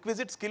of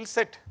requisite skill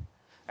set.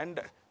 And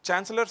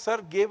Chancellor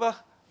Sir gave a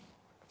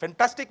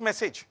fantastic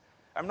message.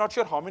 I'm not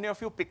sure how many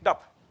of you picked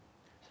up.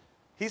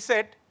 He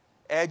said,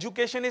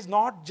 education is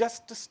not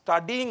just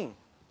studying,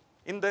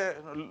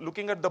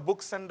 looking at the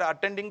books and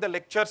attending the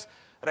lectures,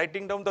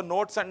 writing down the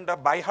notes and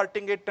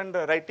by-hearting it and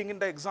writing in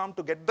the exam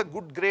to get the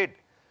good grade.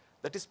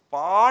 That is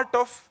part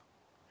of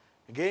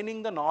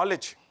gaining the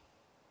knowledge.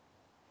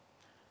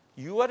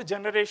 Your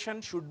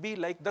generation should be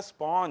like the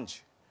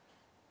sponge.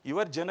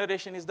 Your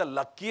generation is the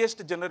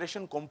luckiest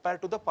generation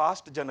compared to the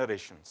past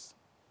generations.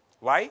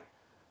 Why?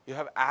 You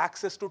have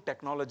access to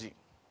technology.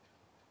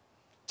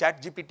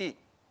 ChatGPT.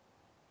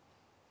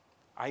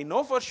 I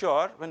know for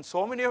sure when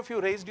so many of you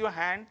raised your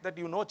hand that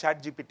you know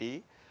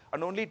ChatGPT,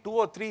 and only 2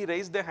 or 3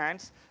 raised their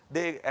hands,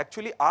 they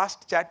actually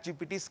asked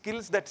ChatGPT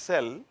skills that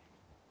sell.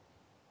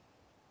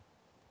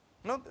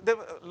 A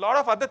lot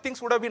of other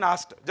things would have been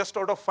asked just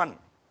out of fun.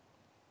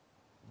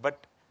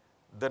 But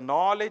the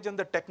knowledge and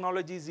the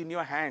technology is in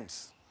your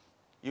hands.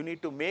 You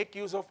need to make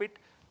use of it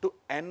to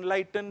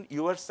enlighten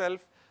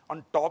yourself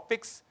on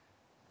topics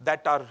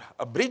that are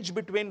a bridge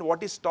between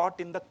what is taught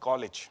in the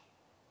college.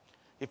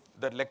 If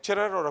the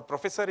lecturer or a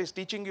professor is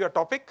teaching you a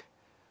topic,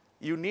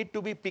 you need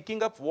to be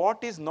picking up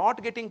what is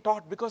not getting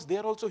taught, because they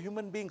are also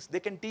human beings. They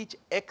can teach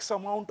X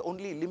amount,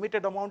 only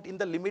limited amount in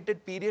the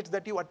limited periods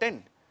that you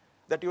attend,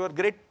 that you are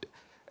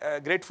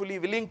gratefully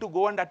willing to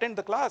go and attend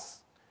the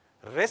class.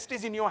 Rest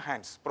is in your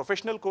hands.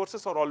 Professional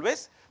courses are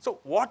always. So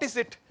what is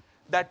it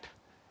that,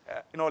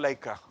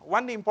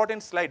 one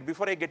important slide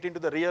before I get into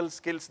the real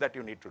skills that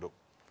you need to do.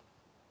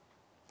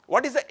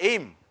 What is the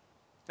aim?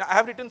 Now, I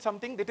have written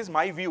something that is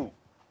my view.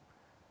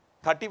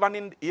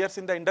 31 years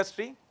in the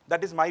industry,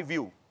 that is my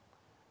view.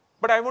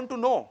 But I want to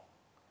know,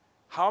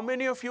 how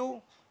many of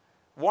you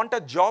want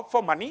a job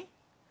for money?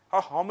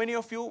 Or how many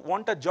of you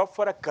want a job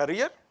for a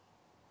career?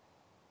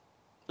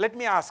 Let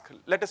me ask,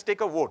 let us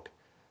take a vote.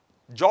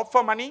 Job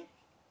for money?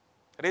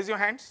 Raise your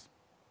hands.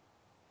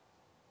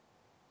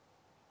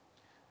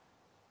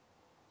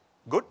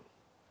 Good.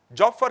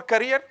 Job for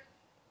career?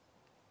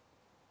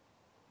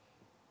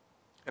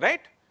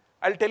 Right?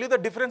 I'll tell you the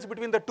difference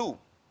between the two.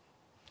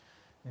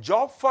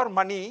 Job for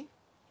money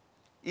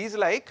is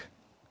like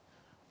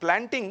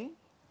planting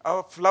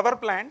a flower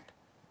plant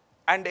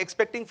and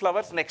expecting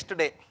flowers next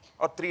day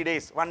or 3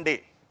 days, 1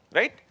 day,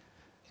 right?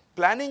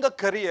 Planning a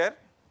career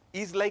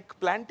is like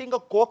planting a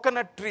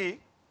coconut tree.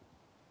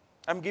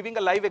 I'm giving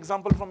a live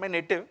example from my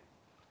native.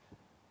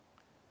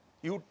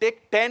 You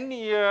take 10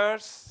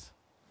 years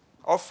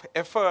of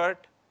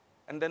effort,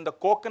 and then the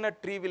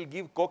coconut tree will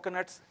give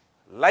coconuts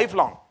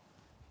lifelong.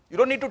 You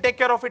don't need to take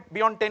care of it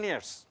beyond 10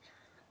 years.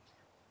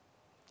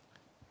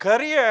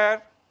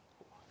 Career,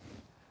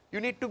 you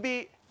need to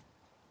be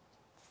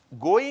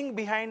going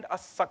behind a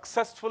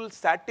successful,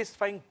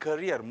 satisfying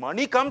career.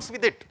 Money comes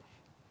with it.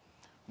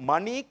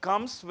 Money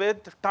comes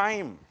with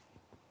time.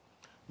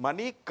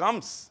 Money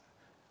comes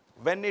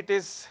when it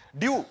is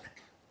due.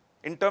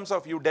 In terms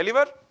of you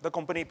deliver, the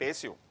company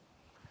pays you.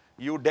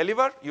 You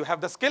deliver, you have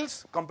the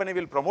skills, company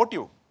will promote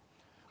you.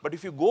 But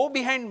if you go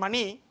behind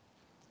money,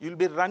 you will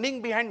be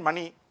running behind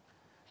money.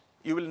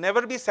 You will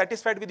never be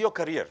satisfied with your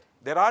career.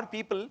 There are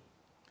people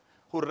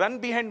who run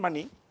behind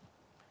money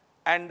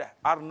and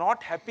are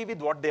not happy with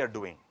what they are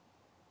doing.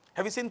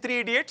 Have you seen 3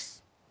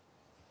 Idiots?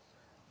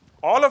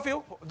 All of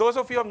you, those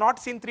of you who have not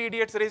seen 3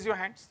 Idiots, raise your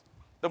hands.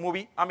 The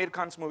movie, Amir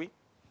Khan's movie.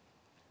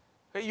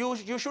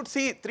 You should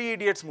see 3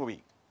 Idiots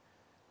movie,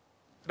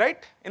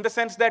 right? In the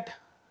sense that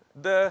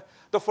the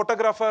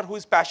photographer who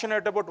is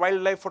passionate about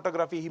wildlife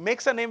photography, he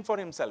makes a name for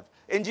himself.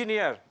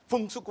 Engineer,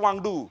 Phung Suk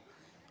Wangdu,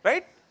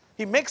 right?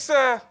 He makes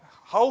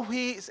how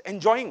he is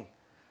enjoying.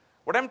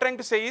 What I'm trying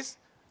to say is,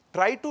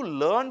 try to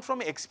learn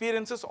from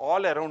experiences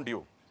all around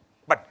you.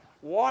 But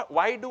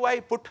why do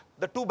I put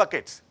the 2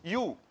 buckets?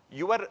 Your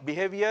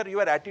behavior,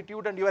 your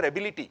attitude, and your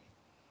ability.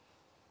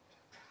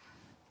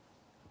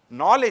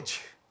 Knowledge.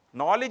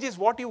 Knowledge is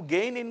what you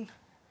gain in,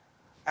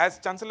 as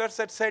Chancellor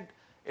said,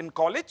 in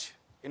college,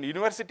 in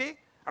university,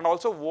 and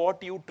also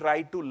what you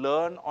try to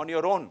learn on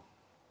your own.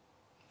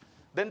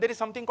 Then there is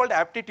something called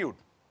aptitude,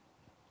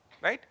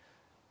 right?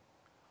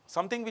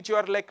 Something which you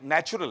are like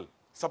natural.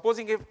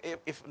 Supposing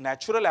if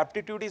natural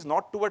aptitude is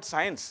not towards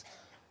science,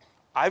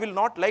 I will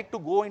not like to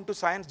go into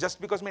science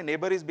just because my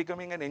neighbor is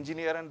becoming an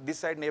engineer and this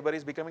side neighbor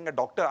is becoming a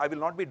doctor. I will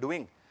not be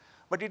doing.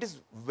 But it is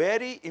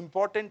very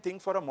important thing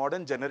for a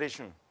modern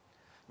generation,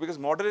 because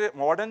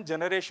modern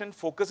generation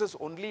focuses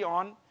only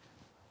on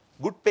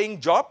good paying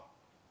job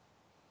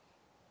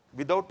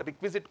without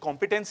requisite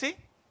competency.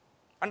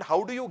 And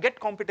how do you get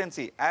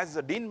competency? As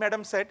Dean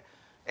Madam said,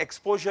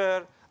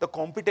 exposure, the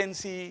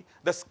competency,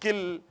 the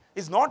skill,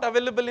 is not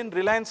available in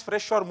Reliance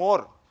Fresh or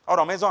More or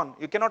Amazon.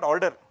 You cannot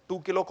order 2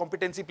 kilo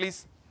competency,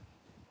 please.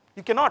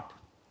 You cannot.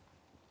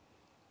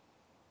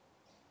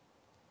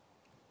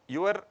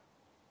 Your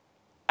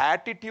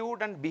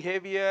attitude and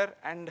behavior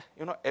and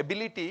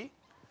ability,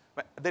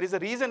 there is a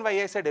reason why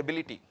I said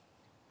ability.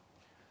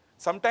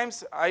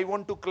 Sometimes I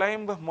want to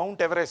climb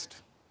Mount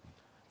Everest.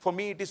 For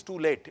me, it is too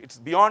late. It's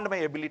beyond my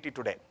ability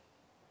today.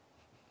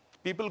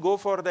 People go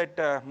for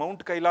that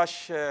Mount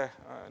Kailash,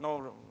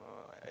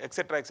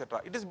 etc.,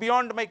 etc. It is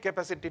beyond my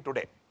capacity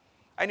today.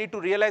 I need to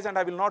realize, and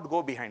I will not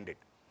go behind it.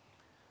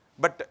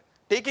 But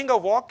taking a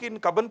walk in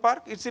Cubbon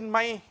Park, it's in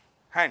my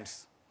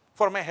hands.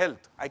 For my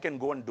health, I can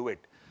go and do it.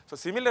 So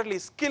similarly,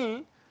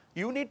 skill,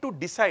 you need to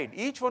decide.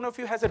 Each one of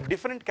you has a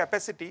different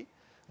capacity,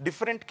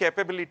 different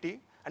capability,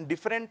 and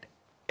different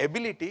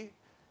ability.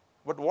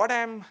 But what I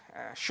am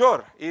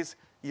sure is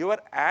your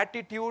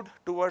attitude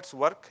towards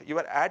work,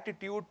 your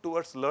attitude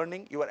towards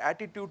learning, your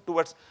attitude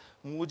towards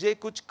mujhe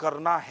kuch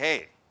karna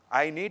hai,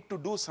 I need to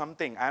do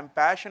something, I am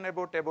passionate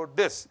about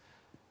this.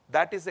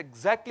 That is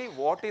exactly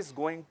what is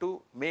going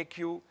to make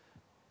you,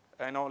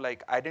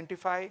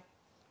 identify,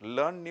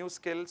 learn new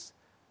skills,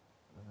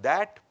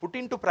 that put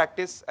into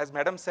practice, as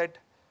madam said,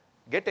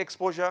 get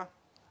exposure,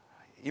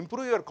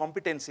 improve your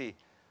competency,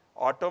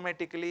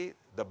 automatically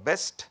the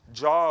best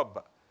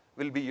job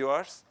will be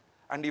yours.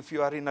 And if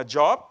you are in a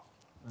job,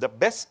 the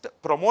best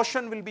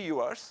promotion will be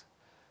yours,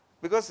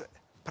 because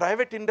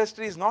private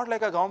industry is not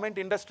like a government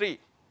industry.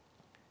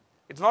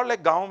 It's not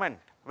like government,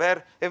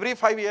 where every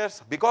 5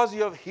 years, because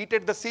you have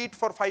heated the seat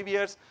for 5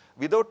 years,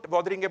 without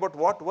bothering about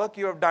what work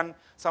you have done,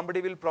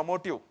 somebody will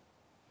promote you.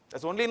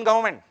 That's only in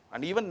government.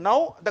 And even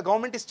now, the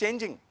government is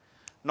changing.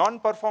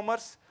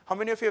 Non-performers, how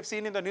many of you have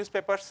seen in the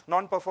newspapers,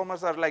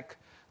 non-performers are like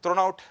thrown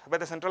out by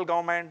the central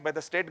government, by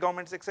the state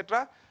governments,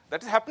 etc.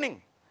 That is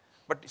happening.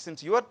 But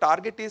since your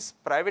target is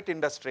private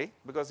industry,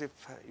 because if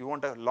you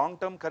want a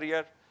long-term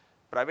career,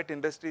 private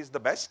industry is the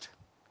best,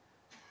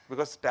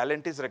 because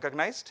talent is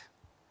recognized,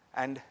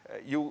 and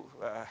you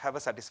have a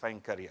satisfying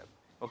career,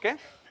 okay?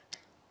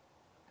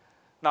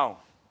 Now,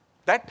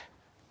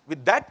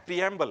 with that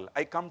preamble,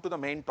 I come to the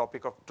main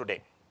topic of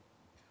today.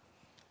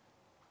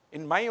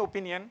 In my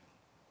opinion,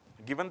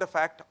 given the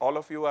fact all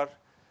of you are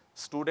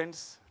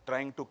students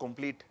trying to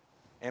complete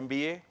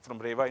MBA from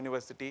REVA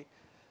University,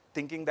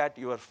 thinking that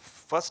your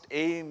first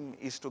aim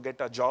is to get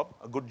a job,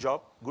 a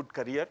good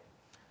career,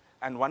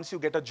 and once you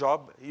get a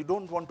job, you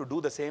don't want to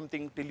do the same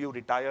thing till you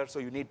retire, so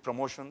you need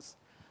promotions.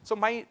 So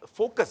my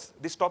focus,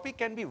 this topic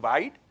can be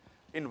wide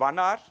in 1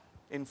 hour,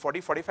 in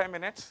 40-45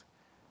 minutes.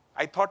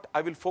 I thought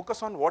I will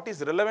focus on what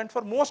is relevant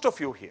for most of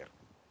you here,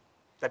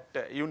 that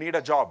you need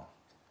a job.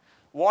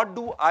 What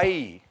do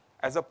I,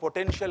 as a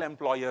potential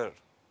employer,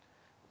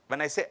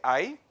 when I say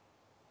I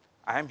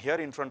am here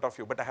in front of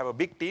you, but I have a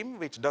big team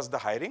which does the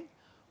hiring.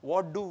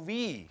 What do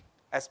we,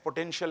 as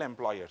potential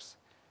employers,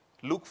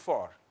 look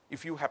for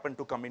if you happen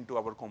to come into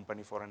our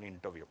company for an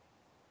interview?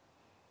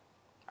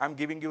 I'm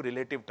giving you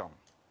relative term.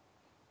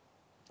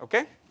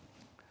 Okay?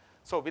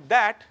 So with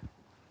that,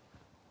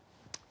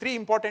 3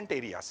 important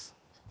areas.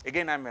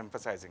 Again, I'm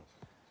emphasizing.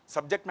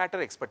 Subject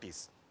matter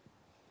expertise,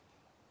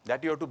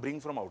 that you have to bring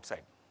from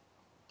outside.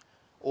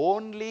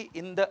 Only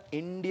in the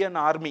Indian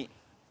Army,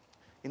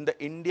 in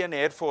the Indian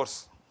Air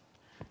Force,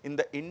 in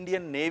the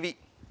Indian Navy,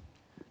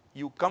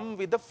 you come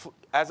with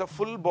as a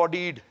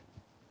full-bodied,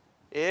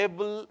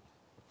 able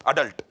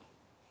adult.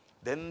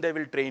 Then they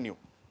will train you.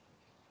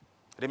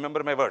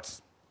 Remember my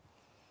words.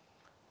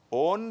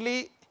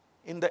 Only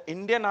in the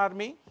Indian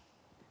Army,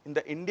 in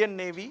the Indian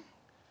Navy,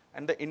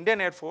 and the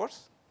Indian Air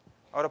Force,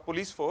 or a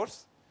police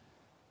force,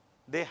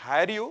 they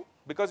hire you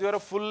because you are a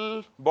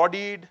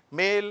full-bodied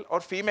male or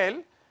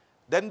female,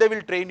 then they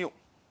will train you.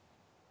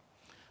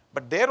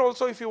 But there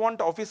also, if you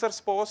want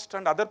officer's post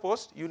and other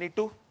posts, you need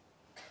to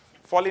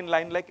fall in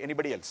line like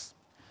anybody else.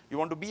 You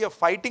want to be a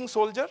fighting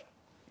soldier,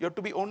 you have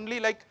to be only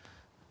like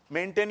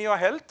maintain your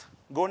health,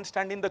 go and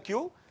stand in the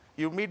queue,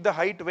 you meet the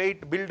height,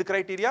 weight, build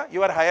criteria,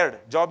 you are hired,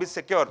 job is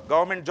secure,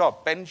 government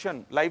job,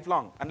 pension,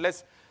 lifelong,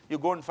 unless you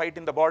go and fight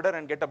in the border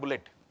and get a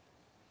bullet.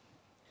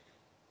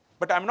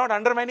 But I'm not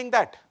undermining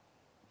that.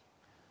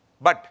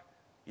 But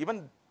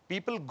even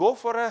people go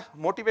for a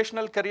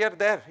motivational career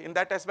there in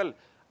that as well.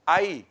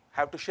 I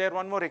have to share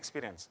one more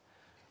experience.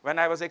 When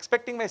I was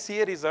expecting my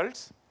CA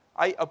results,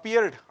 I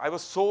appeared, I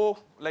was so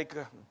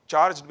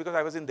charged because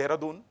I was in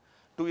Dehradun,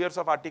 2 years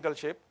of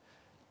articleship.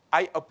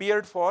 I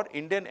appeared for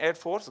Indian Air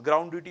Force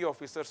Ground Duty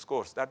Officers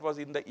course. That was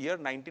in the year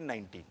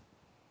 1990.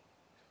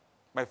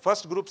 My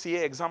first group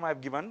CA exam I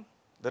have given.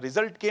 The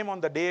result came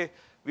on the day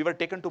we were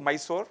taken to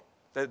Mysore.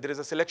 There is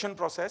a selection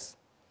process.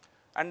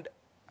 And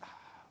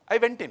I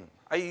went in.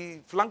 I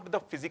flunked the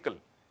physical.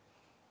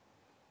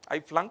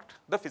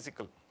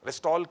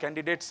 Rest all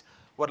candidates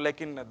were like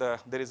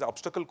there is an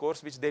obstacle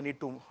course which they need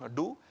to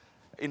do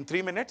in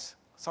 3 minutes.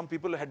 Some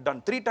people had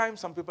done 3 times,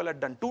 some people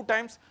had done 2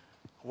 times.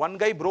 One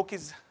guy broke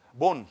his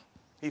bone.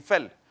 He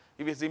fell.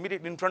 He was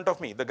immediately in front of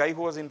me. The guy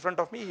who was in front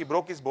of me, he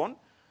broke his bone.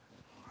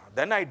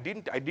 Then I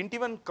didn't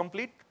even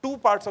complete 2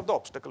 parts of the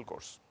obstacle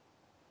course.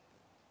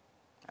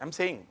 I'm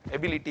saying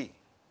ability.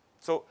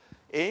 So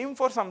aim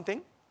for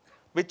something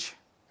which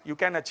you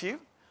can achieve,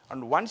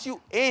 and once you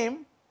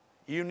aim,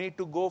 you need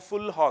to go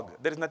full hog.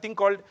 There is nothing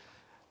called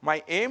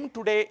my aim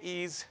today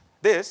is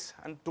this,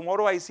 and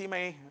tomorrow I see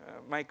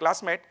my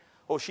classmate,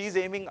 oh, she's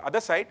aiming other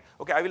side,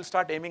 okay, I will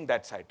start aiming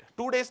that side.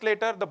 2 days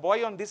later, the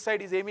boy on this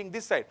side is aiming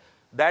this side.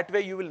 That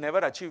way you will never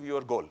achieve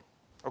your goal,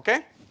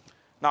 okay?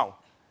 Now,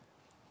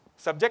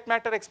 subject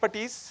matter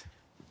expertise,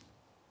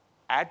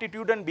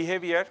 attitude and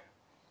behavior,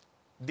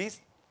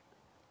 these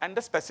and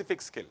the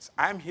specific skills.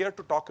 I am here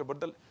to talk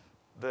about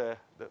the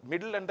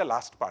middle and the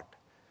last part.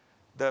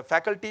 The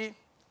faculty,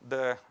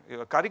 the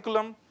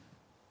curriculum,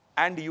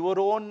 and your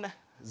own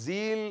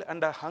zeal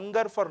and the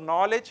hunger for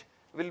knowledge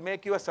will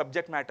make you a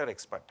subject matter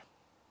expert.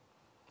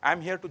 I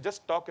am here to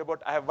just talk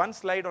about, I have one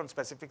slide on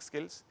specific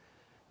skills,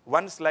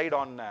 one slide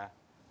on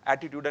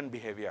attitude and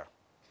behavior.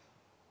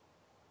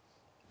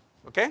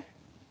 Okay?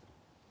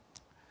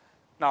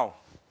 Now,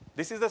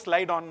 this is the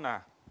slide on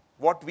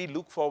what we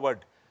look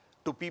forward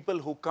to people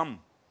who come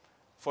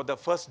for the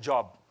first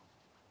job.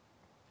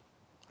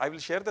 I will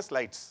share the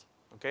slides,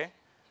 okay?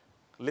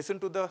 Listen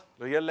to the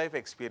real life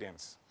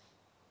experience.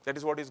 That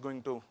is what is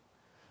going to.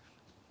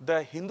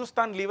 The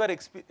Hindustan Lever,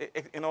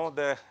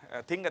 the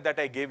thing that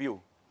I gave you,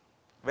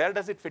 where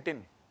does it fit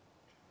in?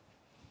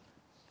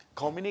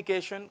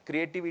 Communication,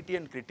 creativity,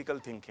 and critical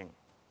thinking.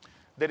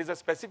 There is a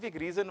specific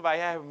reason why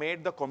I have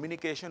made the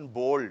communication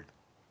bold.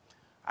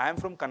 I am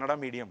from Kannada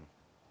medium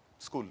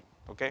school,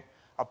 okay?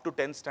 Up to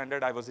 10th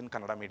standard, I was in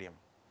Kannada medium.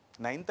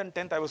 9th and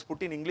 10th, I was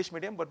put in English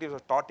medium, but it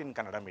was taught in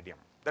Kannada medium.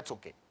 That's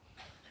okay.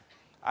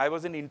 I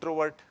was an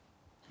introvert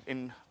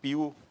in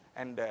PU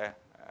and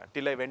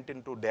till I went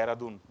into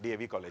Dehradun,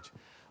 DAV college.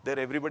 There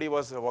everybody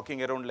was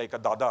walking around like a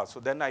dada. So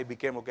then I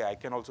became, okay, I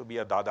can also be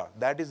a dada.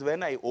 That is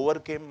when I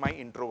overcame my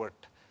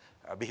introvert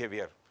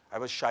behavior. I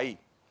was shy.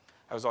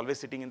 I was always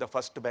sitting in the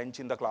first bench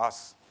in the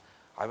class.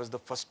 I was the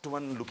first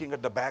one looking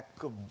at the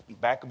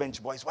back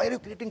bench boys. Why are you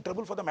creating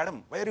trouble for the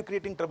madam? Why are you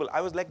creating trouble?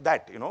 I was like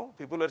that, you know.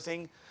 People are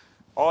saying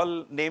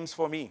all names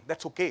for me.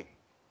 That's okay.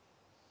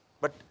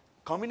 But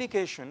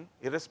communication,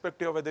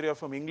 irrespective of whether you're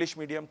from English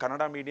medium,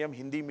 Kannada medium,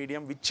 Hindi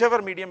medium,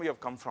 whichever medium you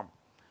have come from,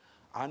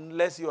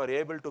 unless you are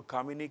able to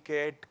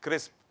communicate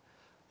crisp,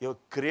 your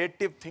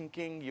creative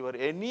thinking, your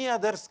any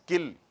other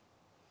skill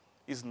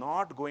is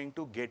not going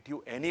to get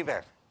you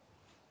anywhere.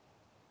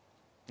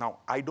 Now,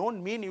 I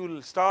don't mean you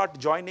will start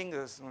joining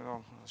a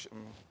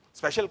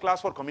special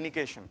class for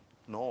communication.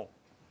 No.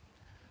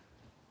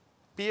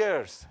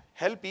 Peers,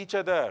 help each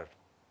other.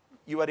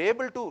 You are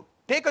able to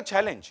take a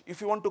challenge. If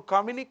you want to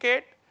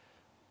communicate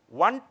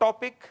one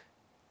topic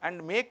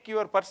and make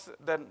your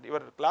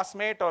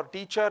classmate or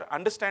teacher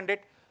understand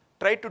it,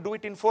 try to do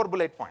it in 4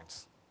 bullet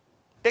points.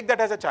 Take that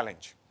as a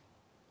challenge.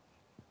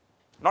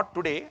 Not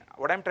today.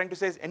 What I'm trying to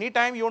say is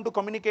anytime you want to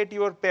communicate to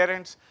your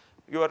parents,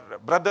 your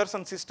brothers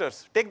and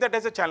sisters, take that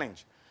as a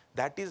challenge.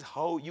 That is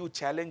how you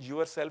challenge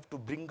yourself to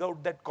bring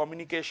out that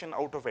communication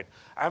out of it.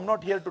 I am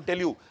not here to tell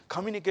you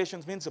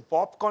communications means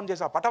popcorn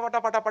jaisa pata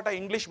pata pata pata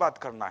English baat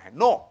karna hai.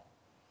 No.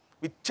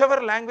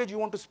 Whichever language you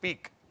want to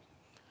speak,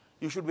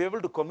 you should be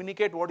able to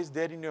communicate what is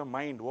there in your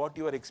mind, what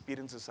your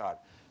experiences are.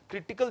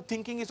 Critical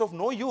thinking is of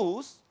no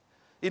use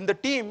in the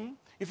team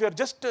if you are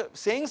just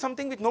saying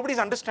something which nobody is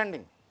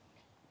understanding.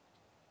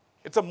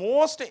 It's the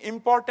most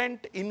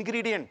important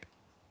ingredient.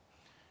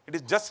 It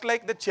is just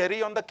like the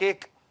cherry on the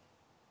cake,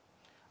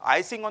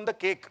 icing on the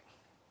cake.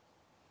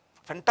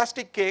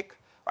 Fantastic cake,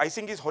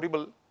 icing is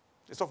horrible,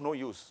 it's of no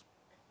use.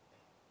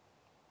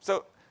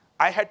 So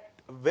I had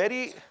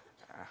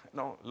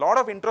lot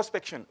of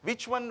introspection.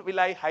 Which one will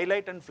I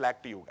highlight and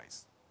flag to you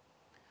guys?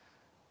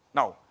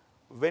 Now,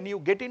 when you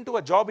get into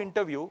a job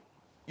interview,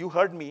 you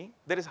heard me,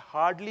 there is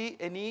hardly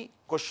any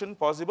question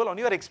possible on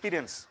your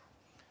experience.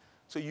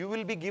 So you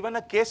will be given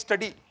a case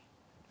study.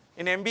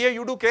 In MBA,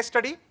 you do case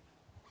study?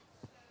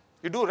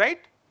 You do, right?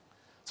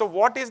 So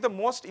what is the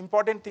most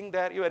important thing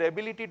there? Your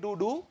ability to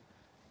do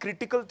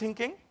critical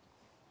thinking,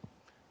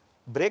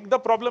 break the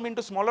problem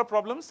into smaller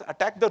problems,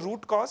 attack the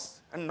root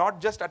cause, and not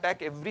just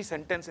attack every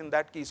sentence in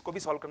that ki isko bhi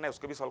solve karna hai,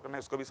 usko bhi solve karna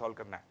hai, usko bhi solve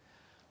karna hai.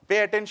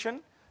 Pay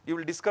attention. You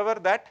will discover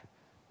that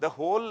the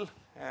whole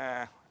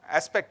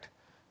aspect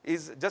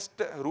is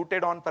just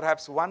rooted on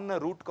perhaps one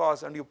root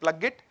cause, and you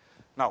plug it.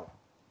 Now,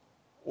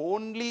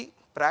 only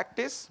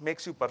practice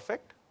makes you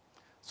perfect.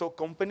 So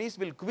companies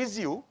will quiz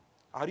you.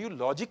 Are you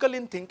logical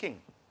in thinking?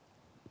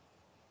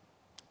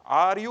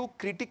 Are you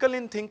critical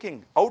in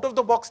thinking? Out of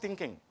the box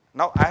thinking.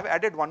 Now I have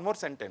added one more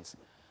sentence.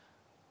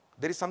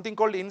 There is something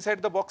called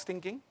inside the box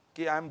thinking.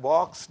 Ki I am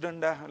boxed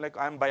and like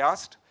I am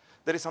biased.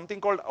 There is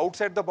something called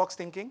outside the box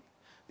thinking.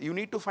 You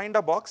need to find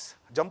a box,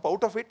 jump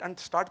out of it and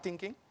start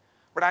thinking.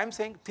 But I am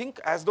saying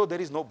think as though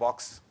there is no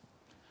box.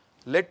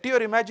 Let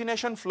your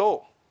imagination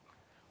flow.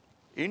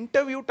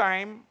 Interview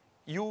time,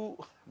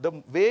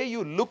 the way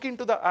you look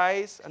into the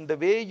eyes and the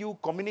way you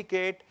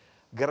communicate,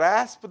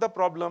 grasp the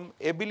problem,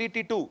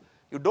 ability to,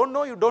 you don't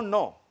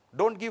know.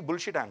 Don't give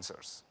bullshit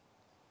answers.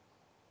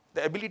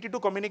 The ability to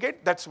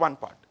communicate, that's one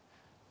part.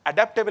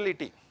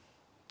 Adaptability.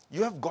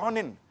 You have gone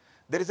in.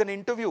 There is an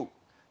interview.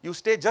 You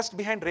stay just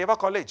behind REVA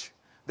college.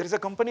 There is a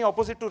company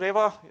opposite to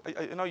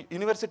REVA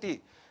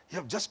university. You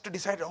have just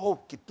decided, oh,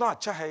 kitna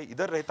acha hai,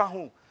 idhar rehta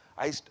hu.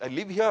 I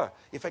live here.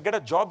 If I get a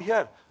job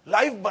here,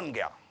 life ban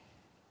gaya.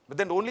 But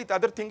then only the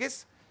other thing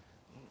is,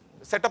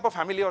 set up a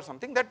family or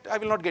something that I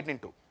will not get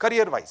into,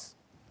 career-wise.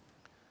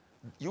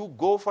 You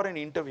go for an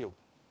interview.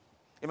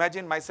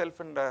 Imagine myself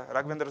and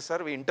Raghavendra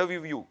sir, we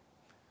interview you.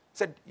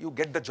 Said, you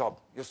get the job.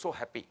 You're so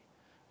happy.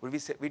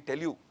 We tell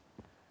you,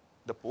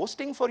 the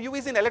posting for you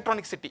is in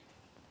Electronic City.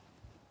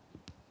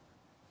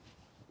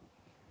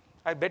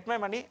 I bet my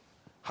money,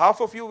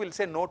 half of you will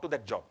say no to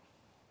that job.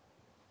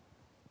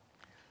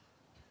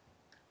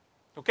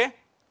 Okay?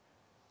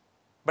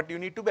 But you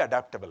need to be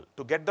adaptable.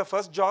 To get the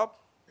first job,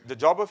 the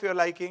job of your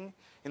liking,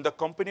 in the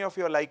company of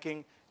your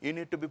liking, you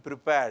need to be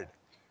prepared.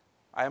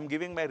 I am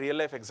giving my real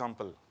life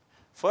example.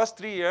 First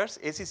 3 years,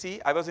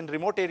 ACC, I was in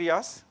remote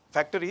areas,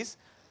 factories.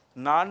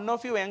 None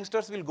of you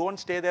youngsters will go and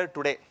stay there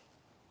today.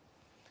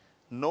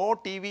 No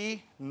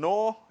TV,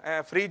 no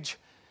fridge,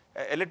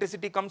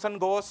 electricity comes and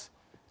goes.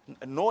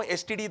 No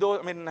STD,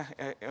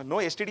 no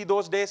STD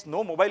those days,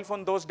 no mobile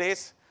phone those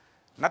days,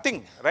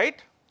 nothing,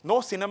 right?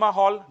 No cinema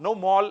hall, no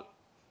mall.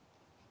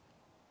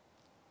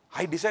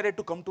 I decided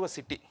to come to a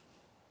city.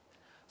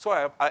 So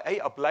I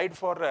applied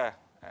for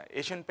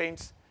Asian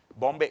Paints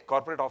Bombay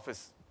corporate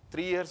office.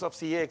 3 years of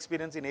CA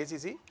experience in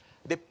ACC.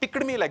 They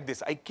picked me like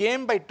this. I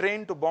came by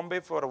train to Bombay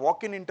for a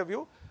walk-in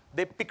interview.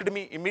 They picked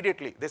me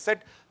immediately. They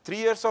said, 3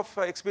 years of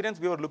experience,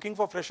 we were looking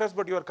for freshers,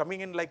 but you are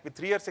coming in like with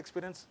 3 years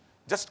experience,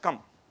 just come.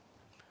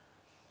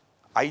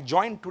 I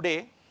joined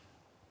today.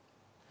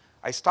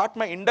 I start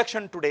my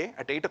induction today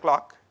at 8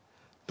 o'clock.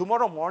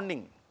 Tomorrow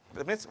morning,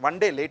 that means 1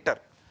 day later,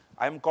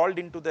 I am called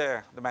into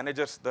the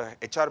managers, the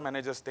HR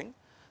managers thing.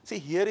 See,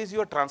 here is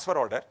your transfer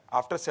order.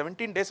 After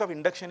 17 days of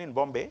induction in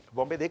Bombay,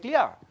 Bombay dekh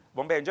liya,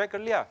 Bombay enjoy kar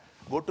liya,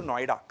 go to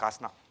Noida,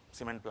 Kasna,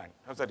 cement plant.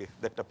 I'm sorry,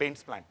 that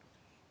paints plant.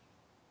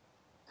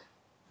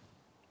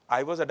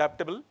 I was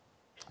adaptable.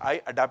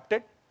 I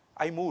adapted.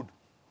 I moved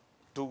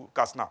to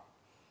Kasna.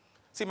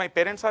 See, my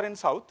parents are in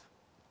South.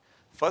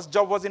 First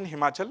job was in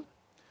Himachal.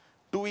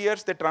 2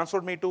 years, they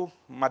transferred me to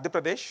Madhya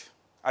Pradesh.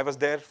 I was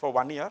there for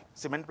 1 year,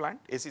 cement plant,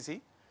 ACC.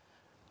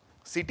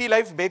 City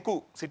life,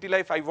 Beku, city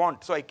life I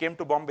want. So I came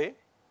to Bombay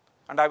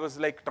and I was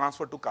like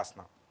transferred to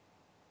Kasna.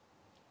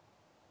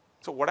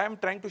 So what I am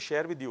trying to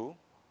share with you,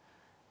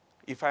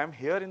 if I am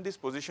here in this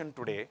position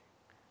today,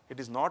 it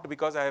is not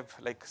because I have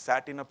like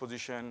sat in a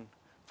position,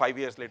 5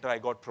 years later I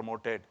got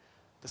promoted.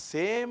 The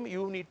same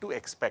you need to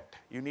expect.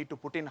 You need to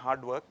put in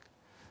hard work.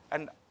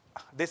 And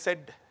they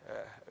said,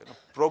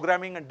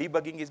 programming and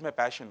debugging is my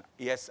passion.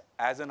 Yes,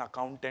 as an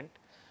accountant,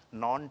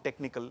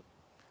 non-technical,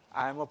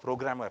 I am a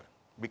programmer.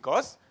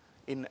 Because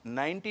in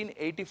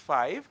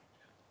 1985,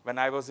 when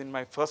I was in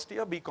my first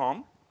year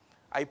BCom,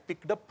 I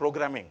picked up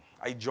programming.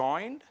 I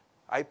joined,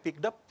 I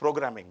picked up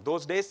programming.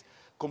 Those days,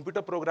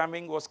 computer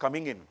programming was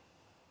coming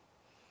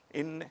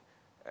in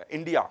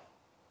India.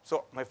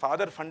 So my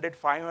father funded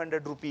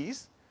 500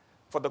 rupees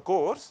for the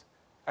course,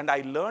 and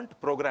I learned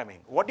programming.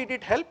 What did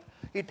it help?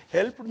 It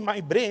helped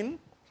my brain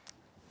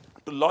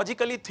to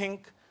logically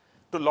think,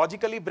 to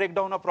logically break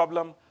down a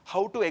problem,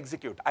 how to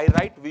execute. I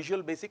write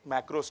Visual Basic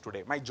macros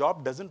today. My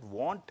job doesn't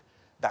want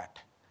that.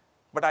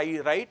 But I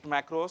write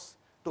macros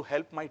to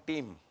help my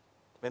team.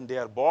 When they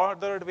are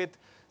bothered with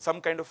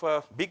some kind of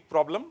a big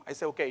problem, I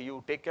say, okay,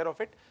 you take care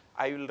of it.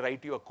 I will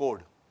write you a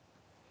code.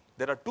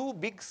 There are two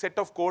big set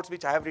of codes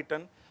which I have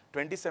written.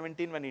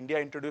 2017, when India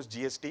introduced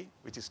GST,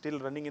 which is still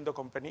running in the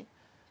company.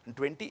 In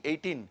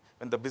 2018,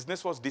 when the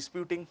business was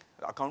disputing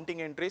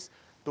accounting entries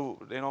to,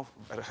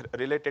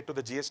 related to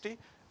the GST,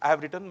 I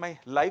have written my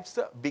life's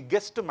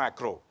biggest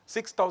macro,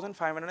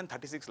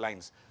 6,536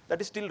 lines.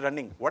 That is still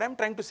running. What I'm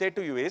trying to say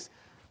to you is,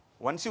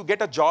 once you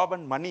get a job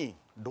and money,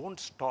 don't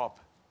stop.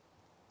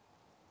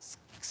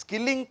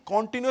 Skilling,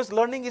 continuous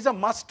learning is a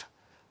must.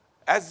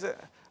 As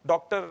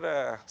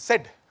Dr.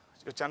 said,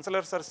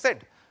 Chancellor sir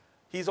said,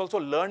 he is also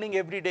learning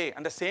every day.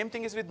 And the same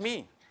thing is with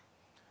me.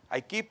 I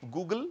keep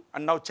Google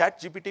and now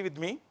ChatGPT with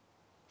me.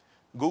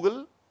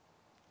 Google,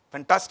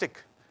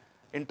 fantastic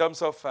in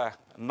terms of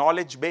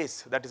knowledge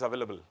base that is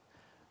available.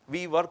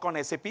 We work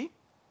on SAP.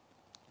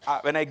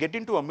 When I get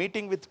into a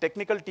meeting with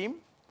technical team,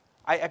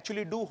 I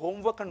actually do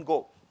homework and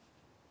go.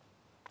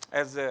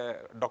 As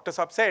Dr.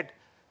 Saab said,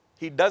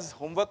 he does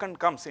homework and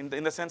comes in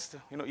the sense,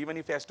 even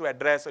if he has to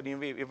address, or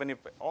even if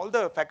all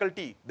the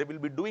faculty, they will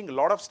be doing a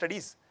lot of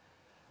studies.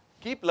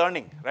 Keep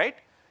learning, right?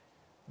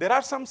 There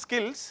are some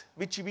skills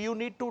which you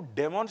need to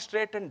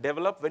demonstrate and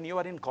develop when you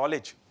are in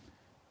college.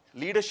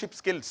 Leadership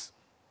skills.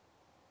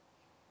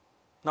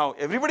 Now,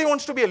 everybody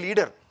wants to be a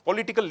leader,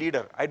 political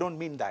leader. I don't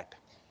mean that.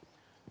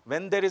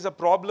 When there is a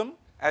problem,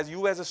 as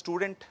you as a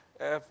student,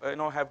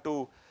 have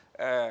to,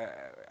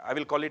 I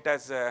will call it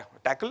as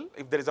tackle.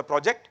 If there is a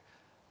project,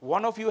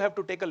 one of you have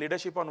to take a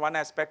leadership on one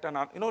aspect, and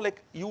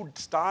you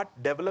start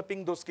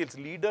developing those skills.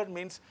 Leader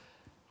means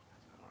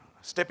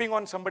stepping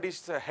on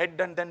somebody's head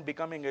and then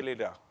becoming a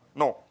leader.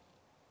 No.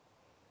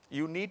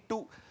 You need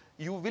to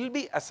you will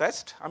be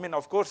assessed. I mean,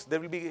 of course, there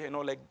will be,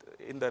 like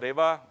in the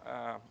REVA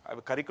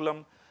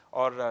curriculum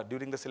or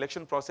during the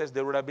selection process,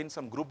 there would have been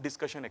some group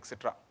discussion,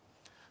 etc.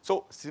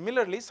 So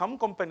similarly, some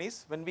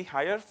companies, when we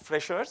hire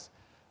freshers,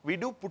 we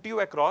do put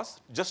you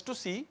across just to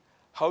see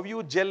how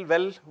you gel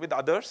well with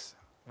others,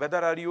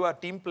 whether are you a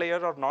team player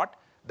or not,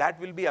 that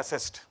will be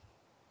assessed.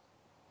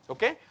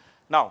 Okay?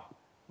 Now,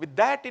 with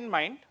that in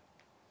mind,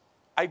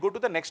 I go to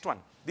the next one.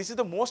 This is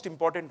the most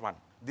important one.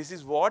 This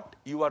is what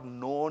you are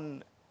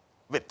known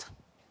with.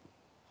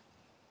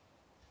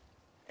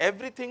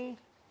 Everything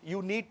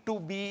you need to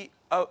be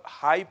a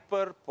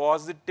hyper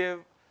positive,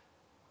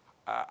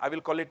 I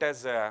will call it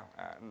as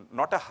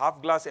not a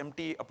half glass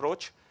empty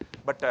approach,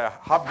 but a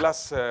half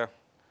glass,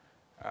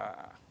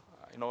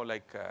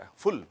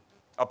 full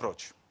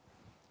approach.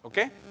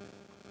 Okay?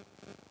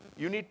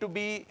 You need to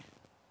be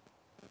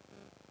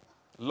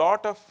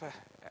lot of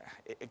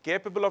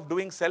capable of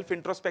doing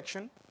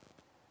self-introspection.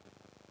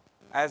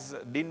 As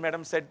Dean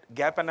Madam said,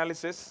 gap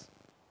analysis.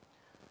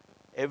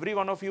 Every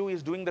one of you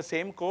is doing the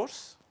same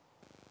course,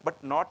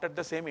 but not at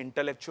the same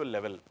intellectual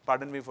level.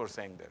 Pardon me for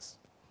saying this.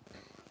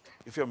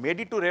 If you have made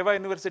it to REVA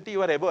University,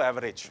 you are above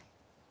average.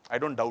 I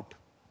don't doubt.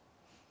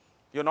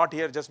 You're not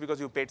here just because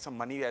you paid some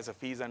money as a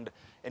fees and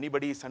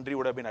anybody, sundry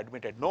would have been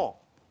admitted. No,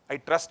 I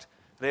trust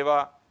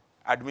REVA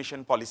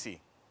admission policy.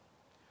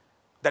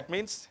 That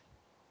means,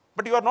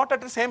 but you are not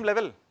at the same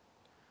level.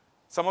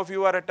 Some of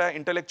you are at an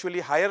intellectually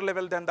higher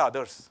level than the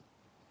others.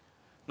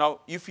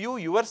 Now, if you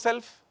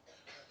yourself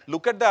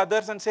look at the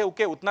others and say,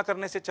 okay, utna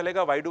karne se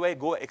chalega, why do I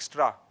go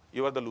extra?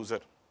 You are the loser.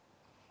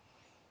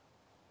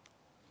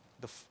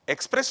 The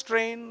express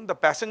train, the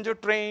passenger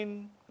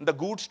train, the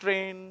goods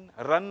train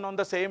run on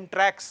the same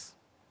tracks.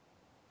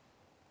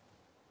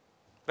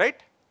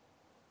 Right?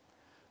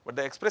 But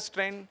the express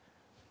train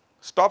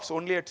stops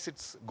only at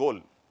its goal.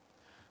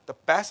 The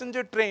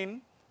passenger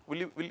train,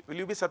 will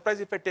you be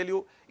surprised if I tell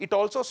you, it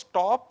also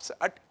stops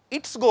at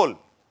its goal.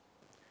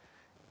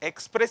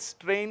 Express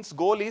train's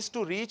goal is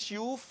to reach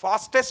you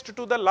fastest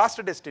to the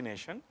last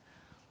destination.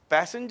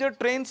 Passenger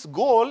train's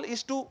goal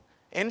is to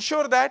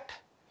ensure that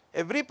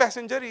every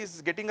passenger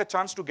is getting a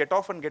chance to get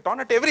off and get on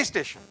at every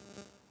station.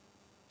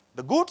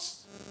 The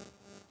goods,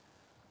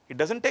 it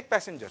doesn't take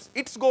passengers.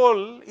 Its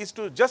goal is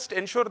to just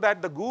ensure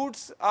that the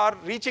goods are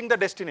reaching the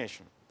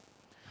destination.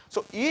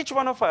 So each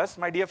one of us,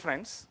 my dear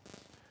friends,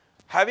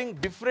 having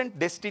different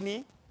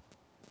destiny,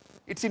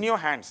 it's in your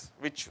hands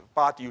which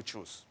path you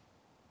choose.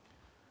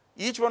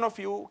 Each one of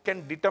you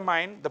can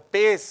determine the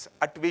pace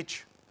at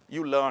which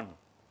you learn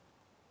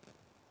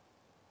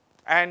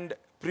and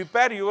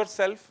prepare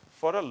yourself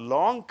for a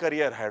long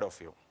career ahead of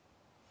you.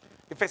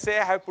 If I say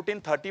I have put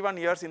in 31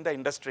 years in the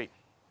industry,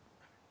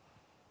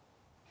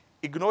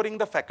 ignoring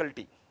the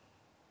faculty,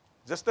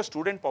 just the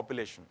student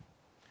population,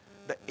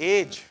 the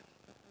age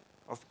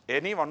of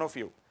any one of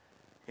you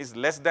is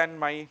less than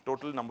my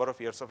total number of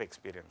years of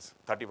experience,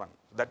 31.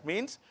 That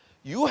means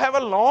you have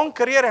a long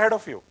career ahead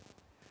of you.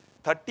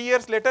 30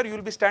 years later, you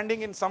will be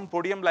standing in some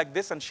podium like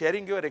this and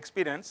sharing your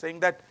experience, saying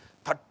that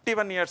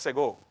 31 years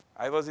ago,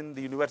 I was in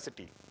the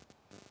university.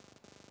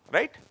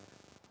 Right?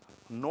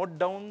 Note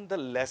down the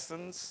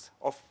lessons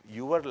of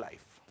your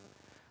life.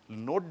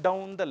 Note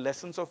down the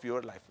lessons of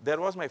your life.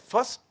 There was my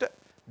first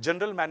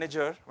general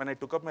manager when I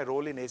took up my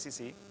role in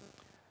ACC.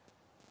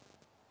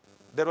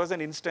 There was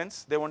an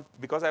instance,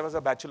 because I was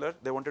a bachelor,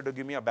 they wanted to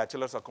give me a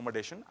bachelor's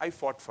accommodation. I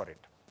fought for it.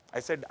 I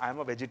said, I'm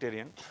a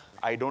vegetarian,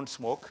 I don't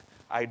smoke,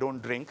 I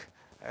don't drink,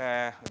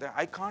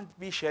 I can't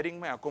be sharing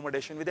my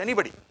accommodation with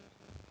anybody.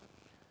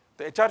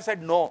 The HR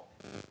said, no,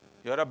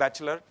 you're a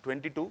bachelor,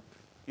 22,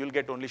 you'll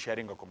get only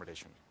sharing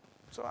accommodation.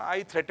 So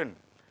I threatened,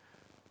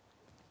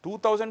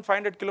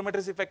 2,500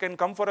 kilometers, if I can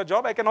come for a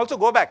job, I can also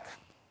go back.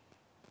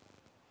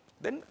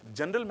 Then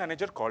general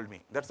manager called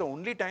me. That's the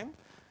only time.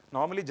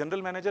 Normally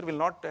general manager will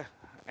not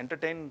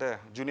entertain the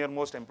junior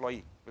most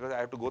employee because I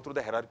have to go through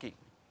the hierarchy.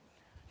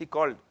 He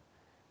called.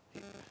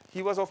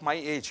 He was of my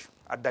age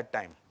at that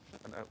time,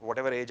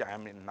 whatever age I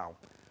am in now.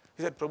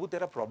 He said, Prabhu,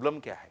 tera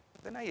problem kya hai?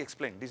 Then I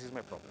explained, this is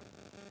my problem.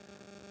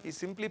 He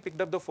simply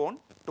picked up the phone,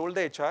 told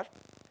the HR,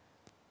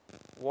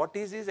 what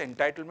is his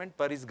entitlement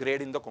per his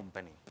grade in the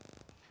company?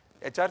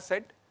 HR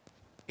said,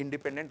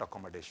 independent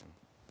accommodation.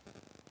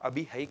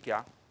 Abhi hai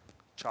kya?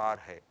 4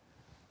 hai.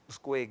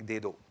 Usko ek de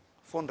do.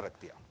 Phone rakh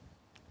diya.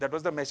 That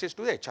was the message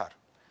to the HR.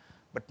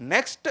 But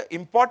next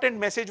important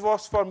message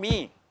was for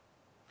me.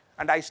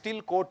 And I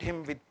still quote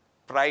him with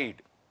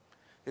pride.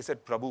 He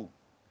said, Prabhu,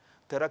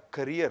 tera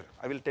career,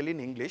 I will tell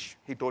in English,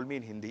 he told me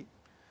in Hindi,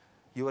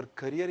 your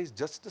career is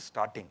just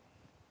starting.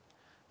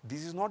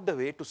 This is not the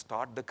way to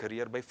start the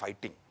career by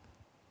fighting.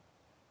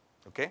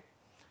 Okay?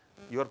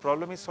 Your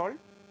problem is solved.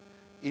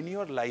 In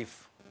your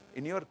life,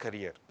 in your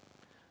career,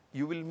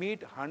 you will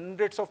meet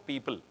hundreds of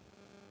people.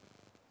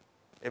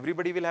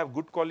 Everybody will have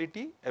good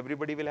quality,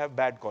 everybody will have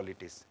bad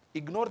qualities.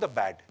 Ignore the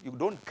bad. You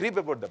don't crib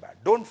about the bad.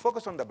 Don't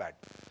focus on the bad.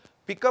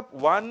 Pick up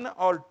 1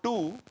 or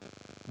 2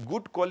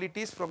 good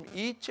qualities from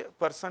each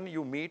person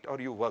you meet or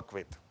you work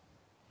with.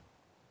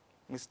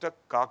 Mr.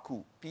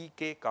 Kaku,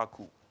 P.K.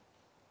 Kaku.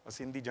 a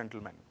Sindhi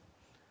gentleman.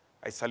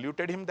 I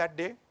saluted him that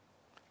day.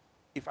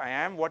 If I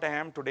am what I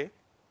am today,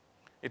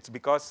 it's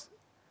because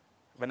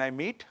when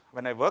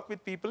I work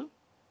with people,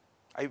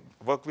 I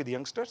work with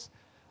youngsters,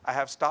 I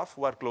have staff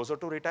who are closer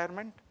to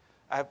retirement.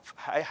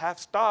 I have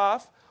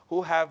staff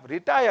who have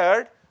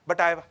retired, but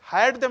I have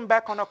hired them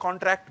back on a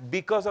contract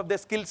because of their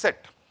skill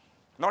set.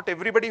 Not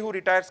everybody who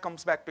retires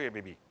comes back to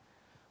ABB.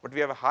 But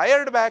we have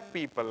hired back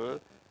people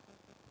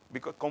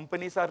because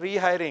companies are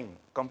rehiring.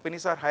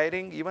 Companies are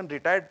hiring even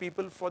retired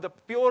people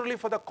purely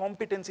for the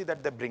competency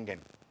that they bring in.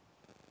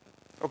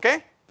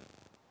 Okay?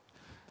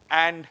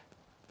 And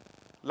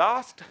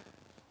last,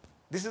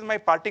 this is my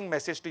parting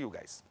message to you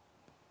guys.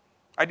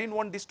 I didn't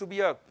want this to be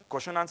a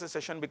question answer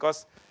session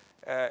because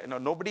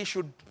nobody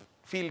should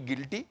feel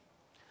guilty.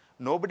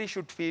 Nobody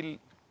should feel,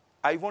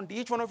 I want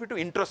each one of you to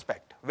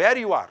introspect where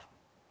you are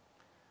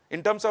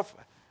in terms of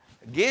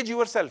gauge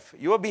yourself,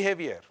 your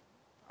behavior.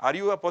 Are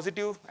you a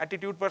positive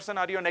attitude person?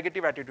 Are you a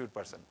negative attitude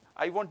person?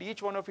 I want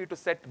each one of you to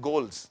set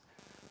goals,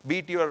 be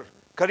it your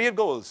career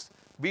goals,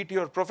 be it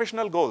your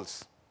professional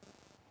goals.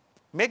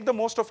 Make the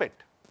most of it.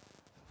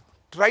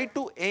 Try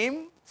to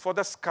aim for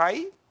the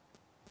sky,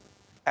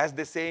 as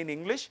they say in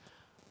English,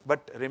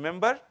 but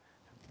remember,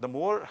 the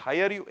more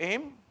higher you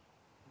aim,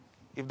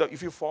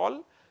 if you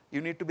fall,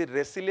 you need to be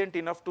resilient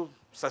enough to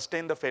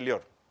sustain the failure.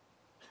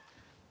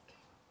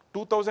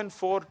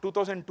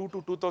 2002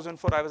 to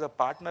 2004, I was a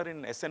partner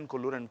in SN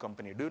Kandlur and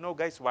Company. Do you know,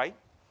 guys, why?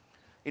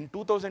 In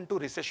 2002,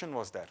 recession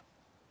was there.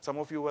 Some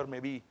of you were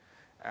maybe,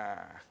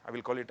 I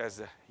will call it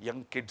as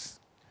young kids.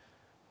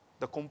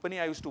 The company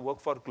I used to work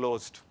for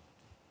closed.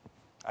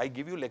 I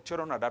give you lecture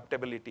on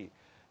adaptability.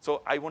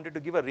 So I wanted to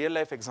give a real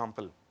life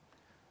example.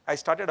 I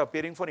started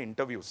appearing for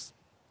interviews.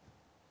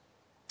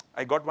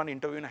 I got one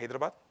interview in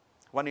Hyderabad,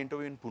 one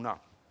interview in Pune.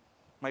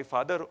 My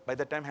father, by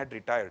the time, had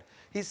retired.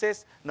 He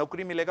says,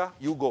 Naukri milega,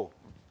 you go.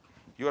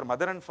 Your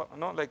mother and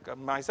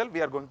myself,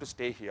 we are going to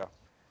stay here.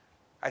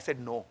 I said,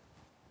 no.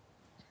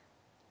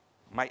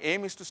 My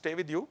aim is to stay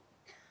with you.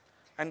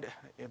 And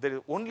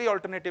the only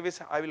alternative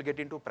is I will get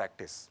into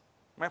practice.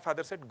 My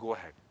father said, go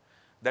ahead.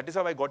 That is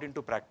how I got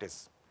into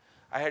practice.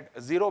 I had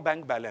 0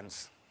 bank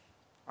balance.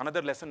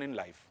 Another lesson in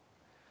life.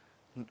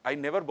 I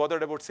never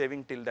bothered about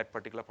saving till that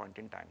particular point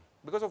in time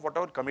because of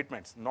whatever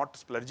commitments, not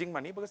splurging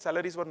money because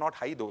salaries were not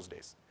high those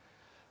days.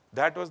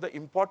 That was the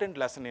important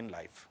lesson in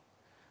life,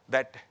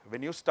 that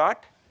when you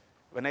start,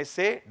 when I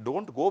say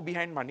don't go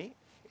behind money,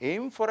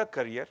 aim for a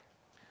career,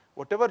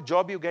 whatever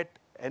job you get,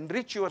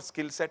 enrich your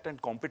skill set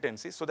and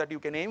competencies so that you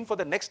can aim for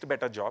the next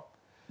better job,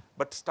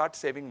 but start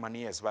saving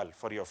money as well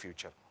for your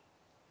future.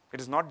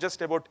 It is not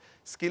just about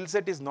skill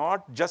set, is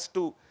not just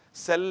to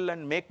sell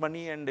and make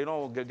money and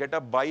get a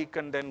bike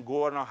and then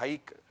go on a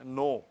hike.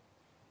 No.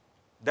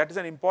 That is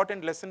an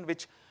important lesson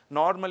which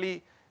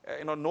normally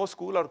no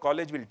school or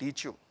college will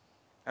teach you.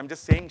 I'm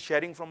just saying,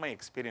 sharing from my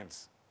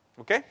experience.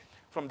 Okay?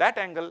 From that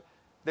angle,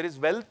 there is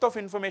wealth of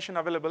information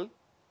available.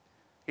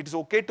 It is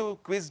okay to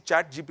quiz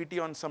ChatGPT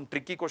on some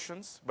tricky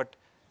questions, but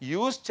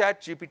use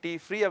ChatGPT,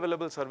 free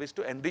available service,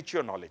 to enrich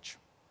your knowledge.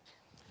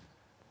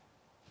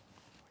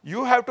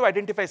 You have to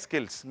identify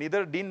skills.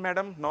 Neither Dean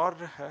Madam nor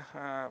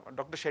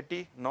Dr.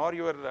 Shetty nor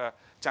your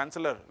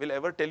Chancellor will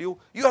ever tell you,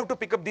 you have to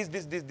pick up these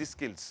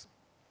skills.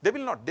 They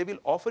will not. They will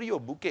offer you a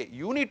bouquet.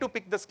 You need to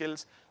pick the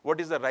skills, what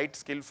is the right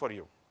skill for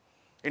you.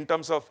 In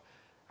terms of,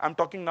 I'm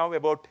talking now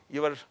about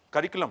your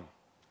curriculum.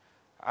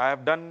 I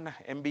have done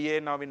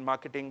MBA now in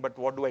marketing, but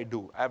what do I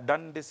do? I have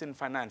done this in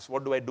finance.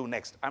 What do I do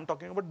next? I'm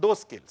talking about those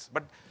skills.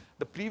 But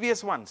the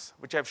previous ones,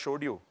 which I've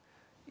showed you,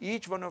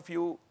 each one of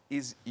you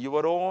is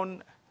your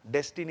own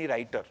destiny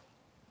writer.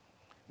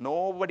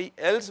 Nobody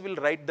else will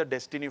write the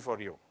destiny for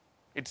you.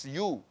 It's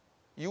you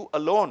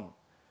alone,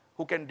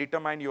 who can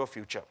determine your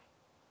future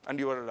and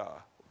your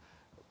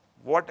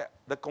what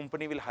the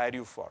company will hire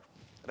you for,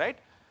 right?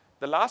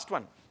 The last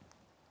one,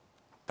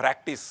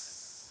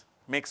 practice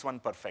makes one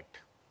perfect.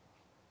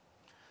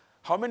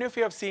 How many of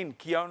you have seen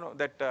Keanu,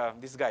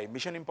 this guy,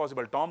 Mission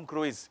Impossible, Tom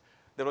Cruise?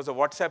 There was a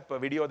WhatsApp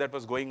video that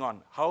was going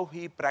on, how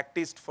he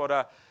practiced for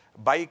a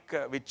bike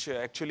which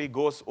actually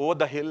goes over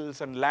the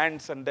hills and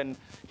lands, and then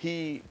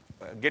he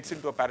gets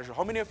into a parachute.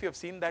 How many of you have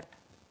seen that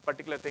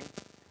particular thing?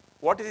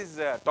 What is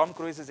Tom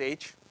Cruise's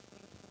age?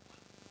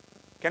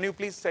 Can you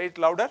please say it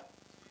louder?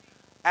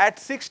 At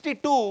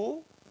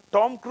 62,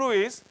 Tom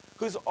Cruise,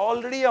 who is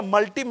already a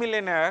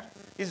multi-millionaire,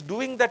 is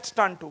doing that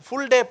stunt,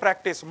 full day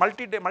practice,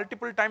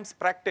 multiple times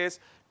practice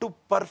to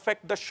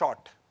perfect the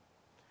shot.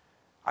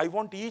 I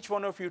want each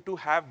one of you to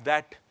have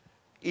that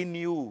in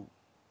you.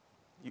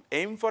 You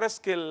aim for a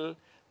skill,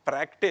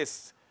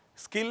 practice.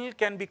 Skill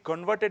can be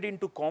converted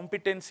into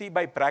competency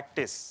by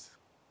practice.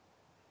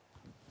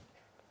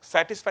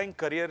 Satisfying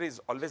career is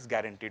always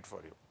guaranteed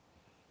for you.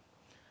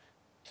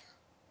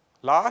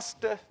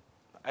 Last,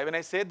 when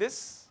I say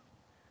this,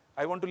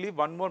 I want to leave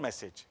one more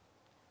message.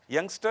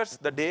 Youngsters,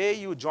 the day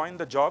you join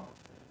the job,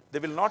 they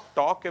will not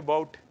talk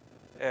about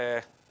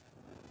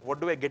what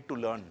do I get to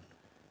learn,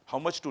 how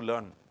much to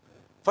learn.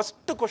 First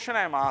question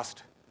I am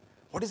asked,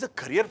 what is the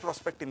career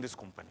prospect in this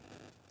company?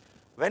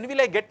 When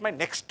will I get my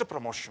next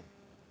promotion?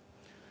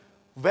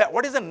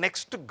 What is the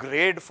next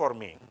grade for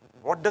me?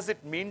 What does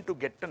it mean to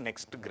get the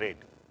next grade?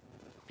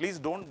 Please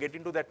don't get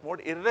into that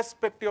mode,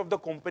 irrespective of the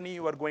company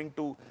you are going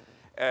to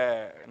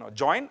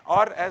join,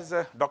 or as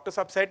Dr.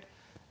 Saab said,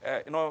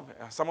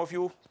 some of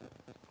you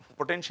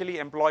potentially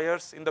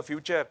employers in the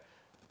future,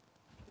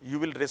 you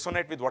will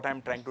resonate with what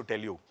I'm trying to tell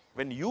you.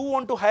 When you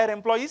want to hire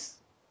employees,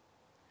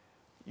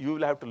 you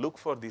will have to look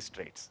for these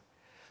traits.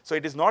 So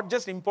it is not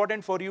just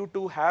important for you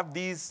to have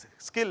these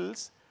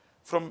skills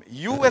from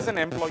you as an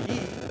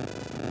employee,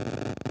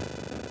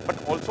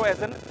 but also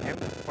as a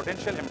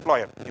potential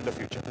employer in the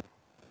future.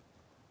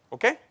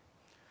 Okay?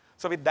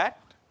 So with that,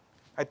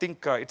 I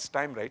think it's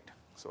time, right?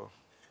 So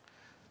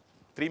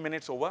 3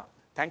 minutes over.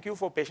 Thank you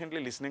for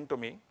patiently listening to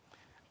me.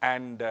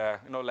 And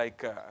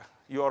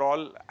you are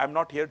all, I'm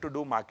not here to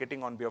do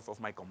marketing on behalf of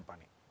my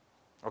company.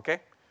 Okay?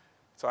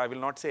 So I will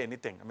not say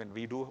anything. I mean,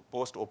 we do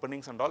post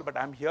openings and all, but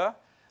I'm here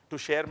to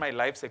share my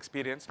life's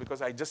experience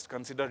because I just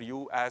consider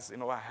you as,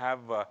 I have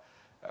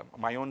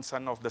my own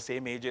son of the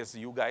same age as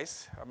you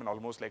guys. I mean,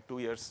 almost like 2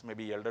 years,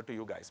 maybe elder to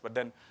you guys. But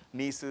then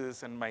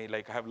nieces and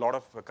I have a lot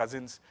of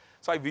cousins.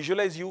 So I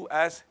visualize you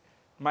as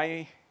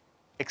my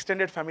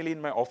extended family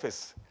in my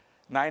office.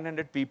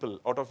 900 people,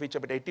 out of which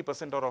about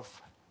 80% are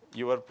of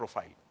your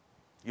profile,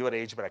 your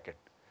age bracket.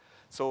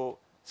 So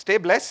stay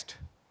blessed.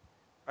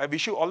 I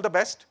wish you all the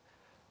best.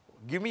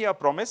 Give me a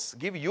promise.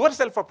 Give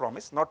yourself a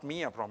promise, not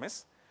me a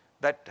promise,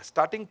 that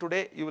starting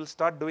today, you will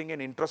start doing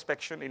an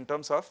introspection in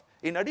terms of,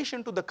 in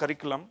addition to the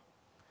curriculum,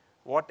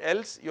 what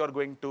else you are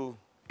going to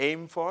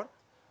aim for,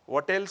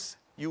 what else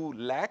you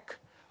lack,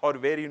 or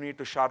where you need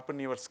to sharpen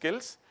your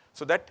skills,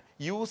 so that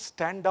you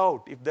stand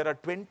out. If there are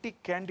 20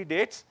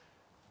 candidates,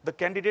 the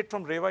candidate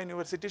from REVA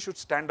University should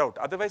stand out.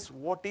 Otherwise,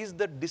 what is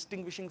the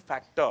distinguishing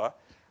factor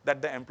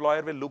that the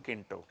employer will look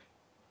into?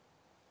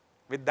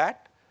 With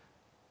that,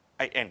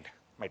 I end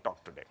my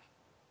talk today.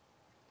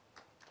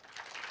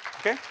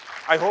 Okay?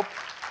 I hope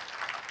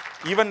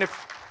even if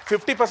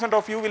 50%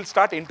 of you will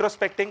start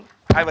introspecting,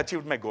 I've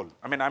achieved my goal.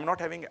 I mean, I'm not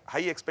having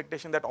high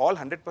expectation that all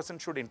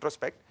 100% should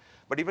introspect,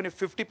 but even if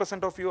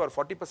 50% of you or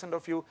 40%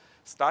 of you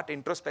start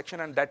introspection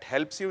and that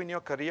helps you in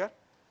your career,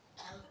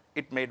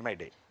 it made my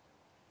day.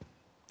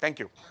 Thank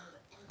you.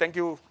 Thank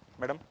you,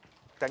 madam.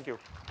 Thank you.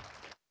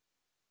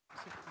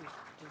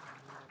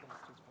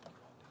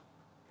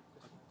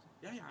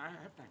 Yeah, I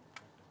have time.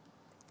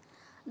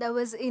 That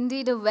was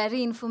indeed a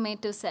very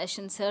informative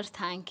session, sir.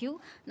 Thank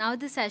you. Now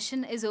the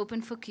session is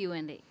open for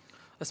Q&A.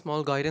 A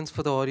small guidance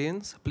for the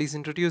audience. Please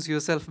introduce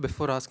yourself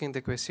before asking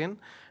the question,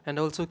 and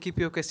also keep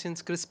your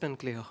questions crisp and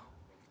clear.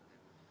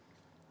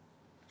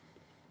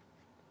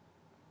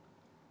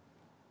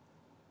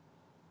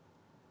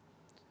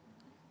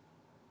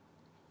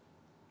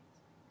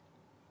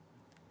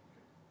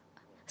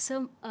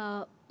 So,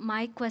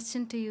 my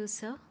question to you,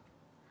 sir.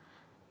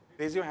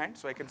 Raise your hand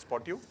so I can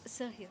spot you.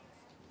 Sir, here.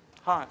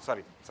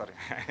 Sorry.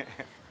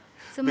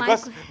 So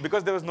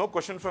because there was no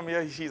question from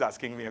here, she's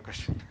asking me a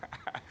question.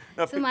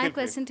 No, so my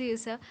question to you,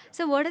 sir.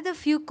 So what are the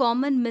few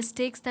common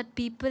mistakes that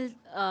people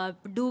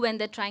do when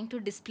they're trying to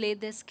display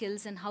their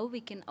skills, and how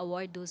we can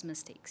avoid those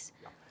mistakes?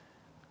 Yeah.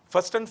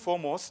 First and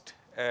foremost,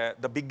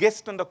 the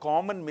biggest and the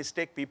common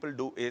mistake people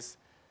do is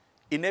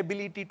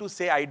inability to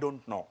say, I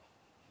don't know.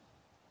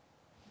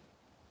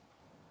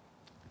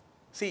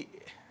 See,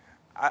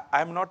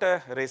 I'm not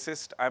a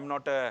racist. I'm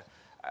not a,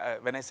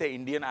 when I say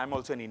Indian, I'm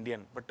also an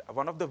Indian. But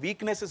one of the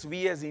weaknesses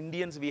we as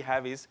Indians we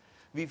have is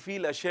we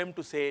feel ashamed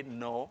to say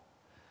no.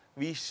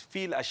 We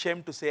feel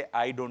ashamed to say,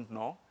 I don't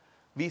know.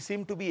 We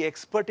seem to be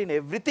expert in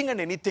everything and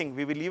anything.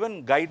 We will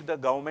even guide the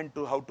government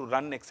to how to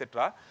run,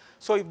 etc.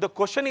 So if the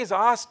question is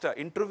asked,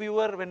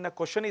 interviewer, when a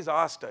question is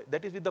asked,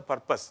 that is with the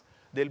purpose.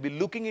 They'll be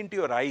looking into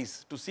your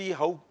eyes to see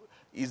how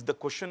is the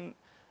question.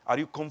 Are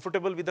you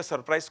comfortable with the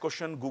surprise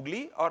question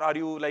googly, or are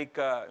you like,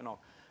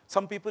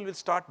 some people will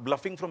start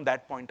bluffing from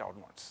that point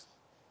onwards.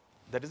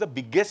 That is the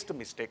biggest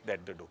mistake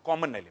that they do,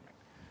 common element.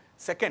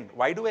 Second,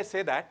 why do I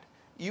say that?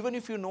 Even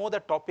if you know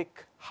the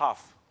topic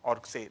half or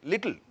say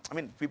little, I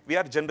mean, we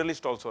are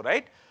generalists also,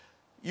 right?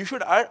 You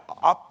should,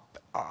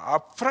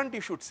 upfront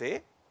you should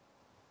say,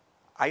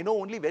 I know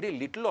only very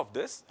little of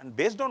this, and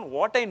based on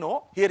what I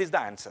know, here is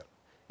the answer.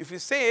 If you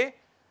say,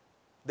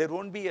 there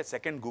won't be a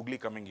second googly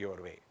coming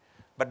your way.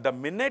 But the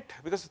minute,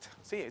 because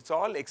see, it's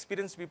all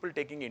experienced people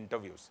taking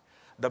interviews.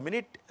 The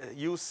minute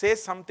you say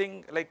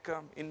something like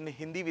in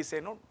Hindi we say,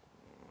 no,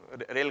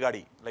 rail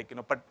gadi, like,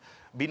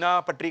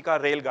 bina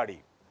patrika rail gadi.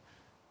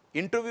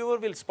 Interviewer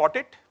will spot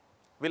it,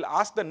 will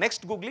ask the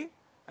next googly,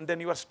 and then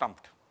you are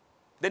stumped.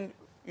 Then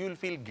you will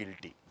feel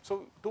guilty.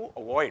 So to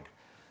avoid,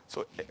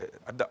 so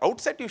at the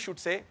outset you should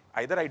say,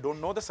 either I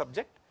don't know the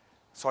subject,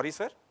 sorry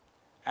sir,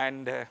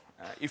 and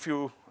if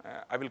you,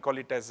 I will call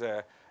it as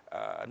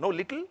know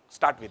little,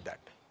 start with that.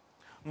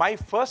 My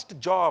first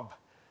job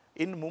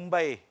in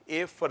Mumbai,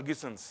 A.F.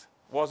 Ferguson's,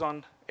 was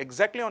on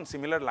exactly on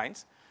similar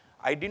lines.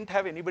 I didn't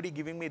have anybody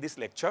giving me this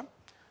lecture.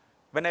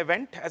 When I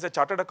went as a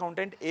chartered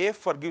accountant, A.F.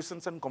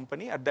 Ferguson's and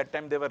Company, at that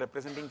time they were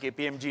representing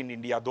KPMG in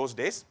India those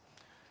days.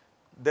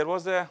 There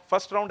was a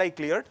first round I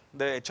cleared,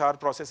 the HR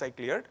process I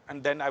cleared,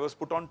 and then I was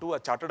put on to a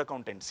chartered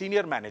accountant,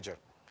 senior manager.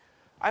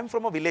 I'm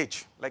from a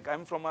village, like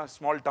I'm from a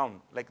small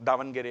town, like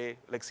Davangere,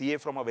 like CA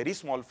from a very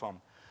small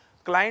firm.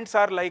 Clients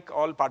are like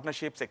all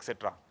partnerships,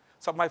 etc.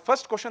 So my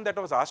first question that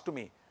was asked to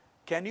me,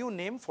 can you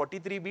name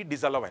 43B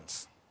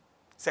disallowance?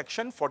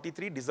 Section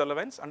 43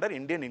 disallowance under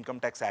Indian Income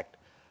Tax Act.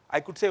 I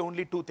could say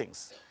only 2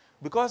 things.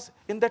 Because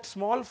in that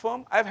small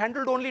firm, I've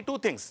handled only 2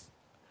 things.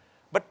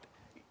 But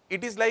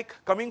it is like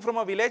coming from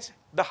a village,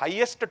 the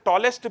highest,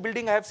 tallest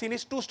building I have seen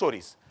is 2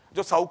 stories,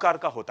 jo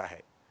saukar ka hota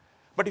hai.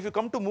 But if you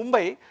come to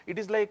Mumbai, it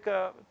is like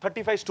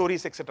 35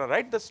 stories, etc.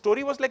 Right? The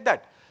story was like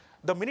that.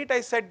 The minute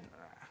I said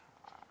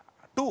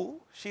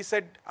 2, she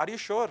said, are you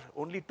sure?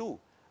 Only 2.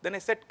 Then I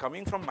said,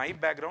 coming from my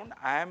background,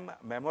 I am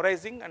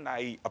memorizing and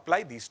I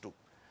apply these 2.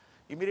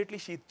 Immediately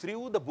she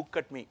threw the book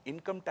at me,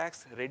 Income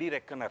Tax Ready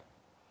Reckoner.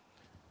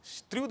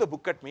 She threw the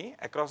book at me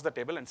across the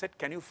table and said,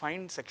 can you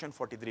find section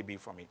 43B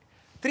for me?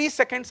 3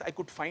 seconds I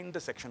could find the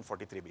section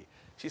 43B.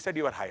 She said,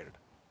 you are hired.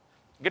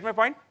 Get my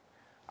point?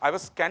 I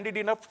was candid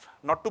enough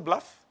not to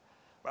bluff,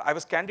 but I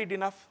was candid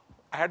enough.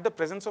 I had the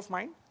presence of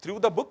mind, threw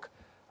the book.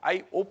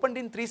 I opened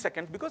in 3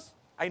 seconds because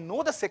I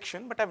know the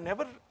section, but I've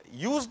never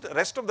used the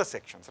rest of the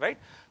sections, right?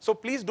 So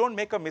please don't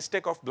make a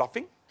mistake of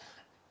bluffing.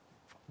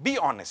 Be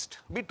honest,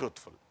 be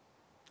truthful.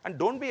 And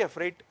don't be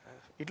afraid,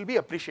 it will be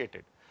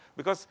appreciated.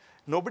 Because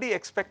nobody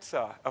expects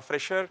a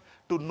fresher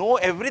to know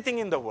everything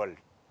in the world.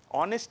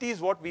 Honesty is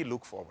what we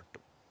look forward to.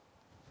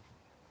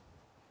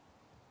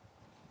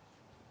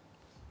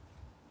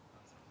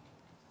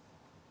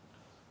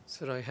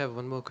 Sir, I have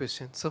one more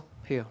question. So,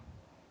 here.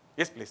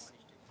 Yes, please.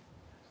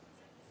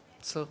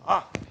 So,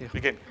 here.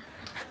 Again.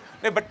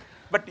 No,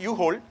 but you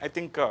hold, I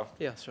think.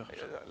 Yeah, sure.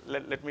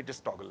 Let me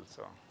just toggle.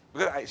 So,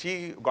 because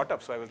she got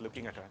up, so I was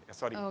looking at her. Yeah,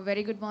 sorry.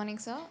 Very good morning,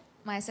 sir.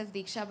 Myself,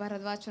 Diksha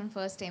Bharadwaj from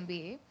First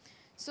MBA.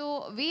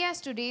 So, we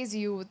as today's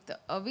youth,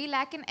 we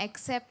lack in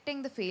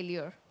accepting the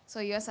failure. So,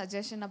 your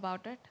suggestion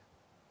about it?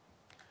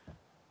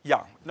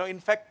 Yeah. No, in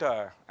fact,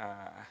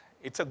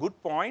 it's a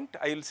good point.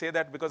 I will say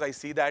that because I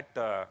see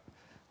that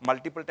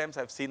multiple times.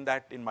 I've seen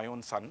that in my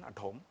own son at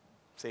home,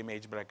 same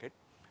age bracket.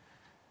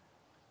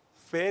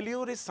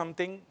 Failure is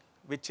something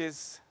which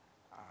is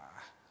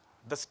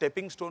the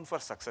stepping stone for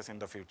success in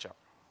the future.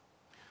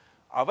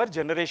 Our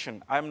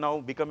generation, I am now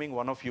becoming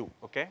one of you,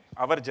 okay?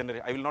 Our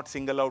generation, I will not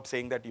single out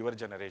saying that your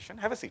generation,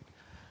 have a seat.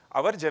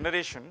 Our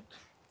generation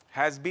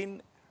has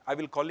been, I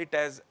will call it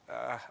as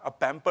a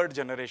pampered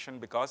generation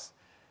because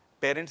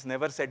parents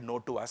never said no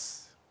to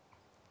us.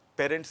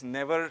 Parents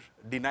never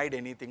denied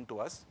anything to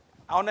us,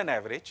 on an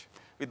average,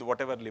 with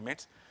whatever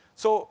limits.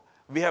 So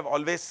we have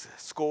always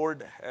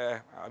scored,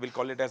 I will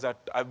call it as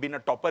I've been a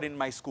topper in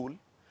my school.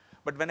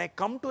 But when I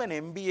come to an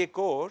MBA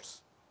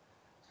course,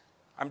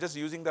 I'm just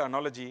using the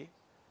analogy,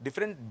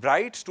 different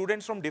bright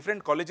students from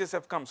different colleges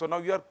have come. So now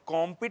you are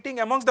competing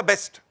amongst the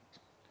best.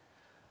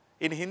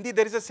 In Hindi,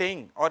 there is a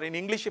saying, or in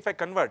English, if I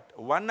convert,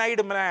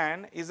 one-eyed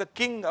man is a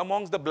king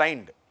amongst the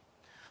blind.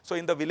 So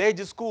in the village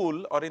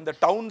school or in the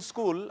town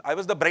school, I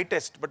was the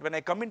brightest. But when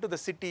I come into the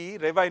city,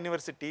 REVA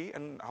University,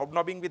 and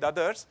hobnobbing with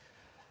others,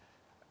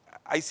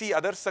 I see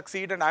others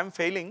succeed and I'm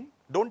failing.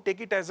 Don't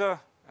take it as a,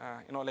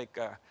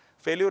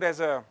 failure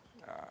as a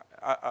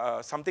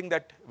something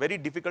that very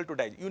difficult to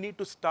digest. You need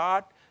to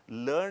start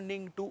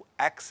learning to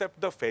accept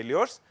the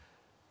failures,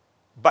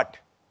 but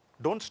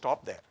don't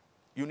stop there.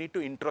 You need to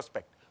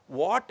introspect.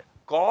 What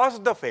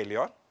caused the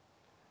failure?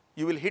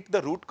 You will hit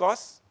the root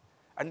cause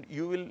and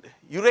you will,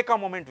 eureka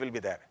moment will be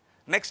there.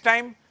 Next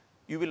time,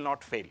 you will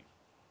not fail.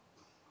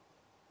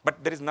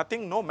 But there is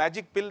nothing, no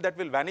magic pill that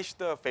will vanish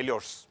the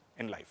failures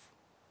in life.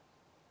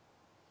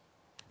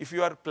 If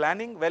you are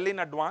planning well in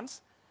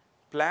advance,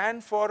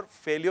 plan for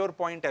failure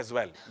point as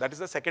well. That is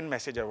the second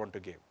message I want to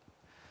give.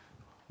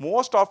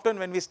 Most often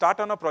when we start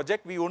on a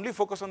project, we only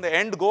focus on the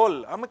end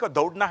goal.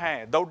 Daudna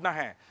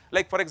hai.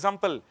 Like for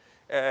example,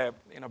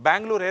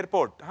 Bangalore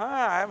airport,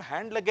 I have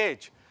hand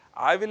luggage.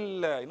 I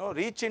will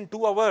reach in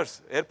 2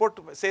 hours. Airport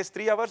says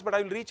 3 hours, but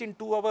I will reach in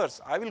 2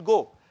 hours. I will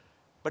go.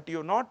 But you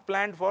have not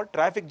planned for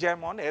traffic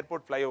jam on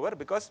airport flyover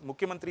because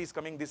Mukhyamantri is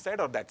coming this side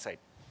or that side.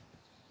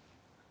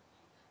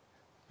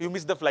 You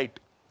miss the flight.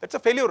 That's a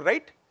failure,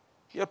 right?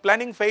 Your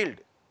planning failed.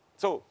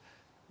 So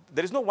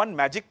there is no one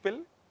magic pill.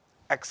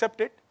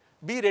 Accept it.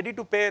 Be ready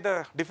to pay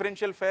the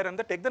differential fare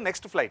and take the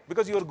next flight.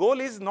 Because your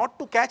goal is not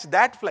to catch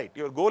that flight.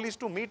 Your goal is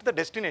to meet the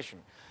destination.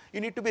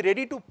 You need to be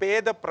ready to pay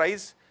the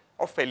price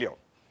of failure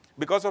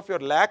because of your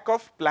lack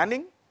of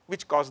planning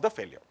which caused the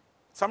failure.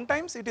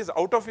 Sometimes it is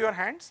out of your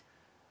hands.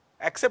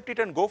 Accept it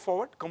and go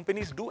forward.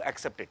 Companies do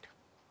accept it.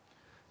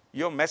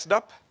 You have messed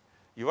up.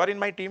 You are in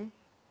my team.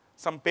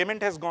 Some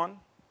payment has gone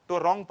to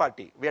a wrong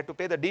party. We had to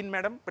pay the dean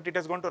madam, but it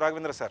has gone to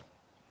Raghavendra sir.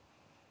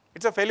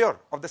 It's a failure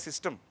of the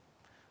system.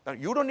 Now,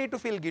 you don't need to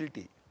feel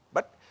guilty,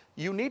 but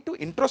you need to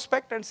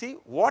introspect and see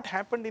what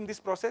happened in this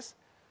process,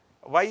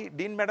 why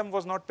dean madam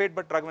was not paid,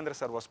 but Raghavendra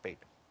sir was paid,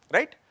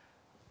 right?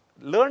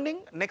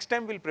 Learning next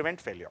time will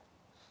prevent failure.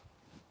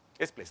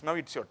 Yes, please. Now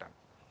it's your turn.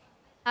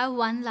 I have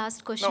one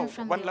last question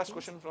from one the last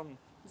audience. question from...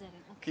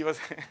 he was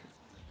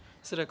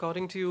Sir,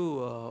 according to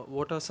you,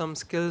 what are some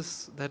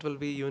skills that will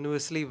be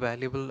universally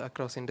valuable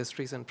across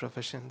industries and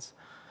professions?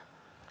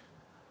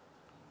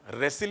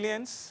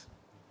 resilience,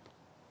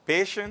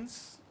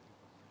 patience,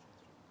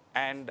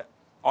 and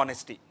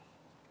honesty.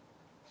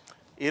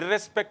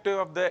 Irrespective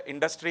of the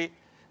industry,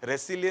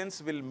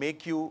 resilience will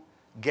make you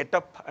get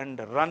up and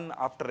run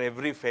after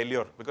every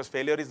failure, because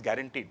failure is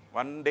guaranteed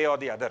one day or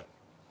the other.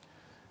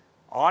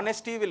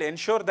 Honesty will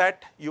ensure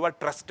that you are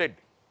trusted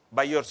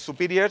by your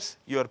superiors,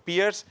 your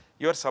peers,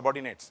 your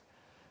subordinates.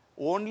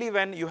 Only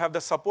when you have the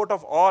support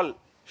of all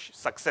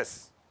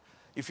success.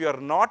 If you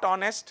are not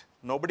honest,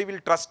 nobody will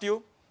trust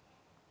you.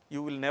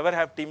 You will never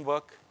have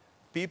teamwork.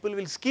 People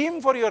will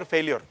scheme for your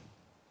failure.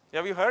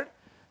 Have you heard?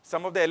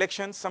 Some of the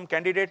elections, some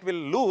candidate will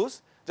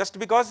lose just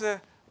because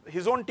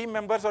his own team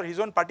members or his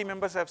own party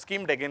members have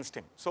schemed against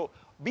him. So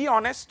be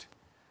honest,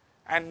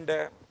 and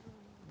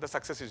the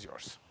success is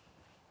yours.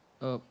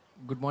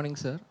 Good morning,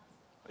 sir.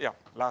 Yeah,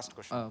 last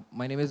question.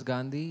 My name is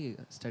Gandhi,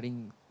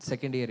 studying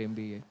second year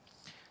MBA.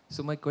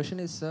 So my question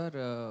is,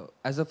 sir,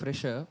 as a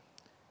fresher,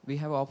 we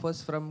have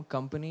offers from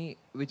company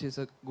which is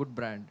a good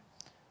brand,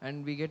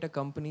 and we get a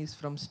companies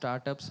from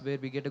startups where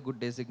we get a good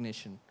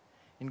designation.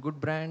 In good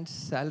brands,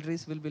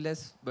 salaries will be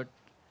less, but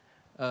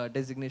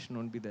designation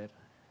won't be there.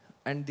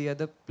 And the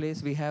other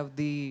place we have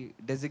the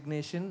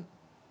designation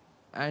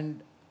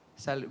and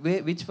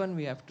salary. Which one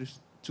we have to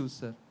choose,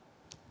 sir?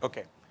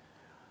 Okay.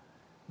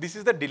 This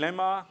is the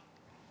dilemma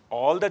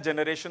all the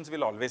generations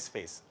will always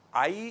face.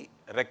 I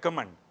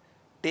recommend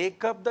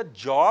take up the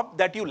job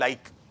that you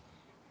like,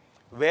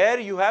 where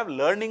you have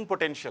learning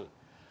potential.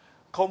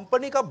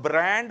 Company का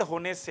brand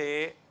होने से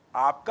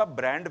आपका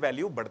brand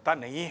value बढ़ता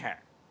नहीं है.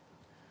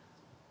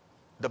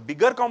 The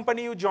bigger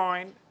company you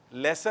join,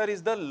 lesser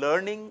is the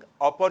learning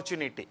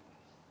opportunity.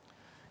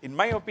 In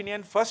my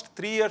opinion, first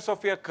 3 years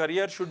of your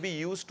career should be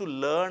used to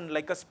learn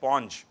like a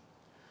sponge.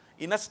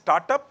 In a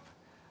startup,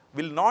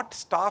 will not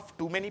staff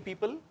too many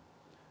people.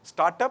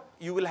 Startup,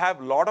 you will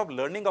have lot of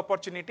learning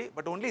opportunity,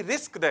 but only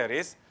risk there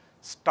is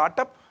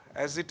startup,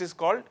 as it is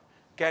called,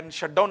 can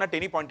shut down at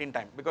any point in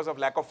time because of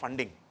lack of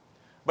funding.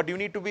 But you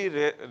need to be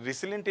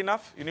resilient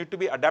enough, you need to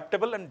be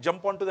adaptable and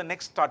jump on to the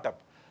next startup.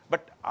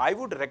 But I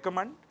would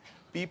recommend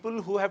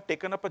people who have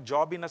taken up a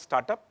job in a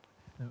startup,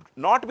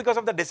 not because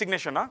of the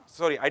designation,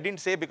 sorry, I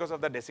didn't say because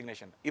of the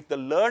designation. If the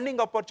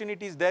learning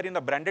opportunity is there in the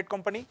branded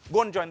company,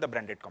 go and join the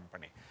branded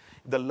company.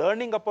 If the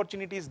learning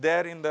opportunity is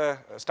there in the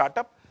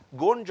startup,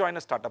 go and join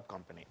a startup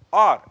company.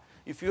 Or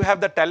if you have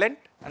the talent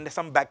and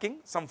some backing,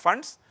 some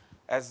funds,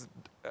 as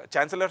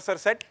Chancellor Sir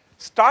said,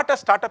 start a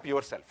startup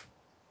yourself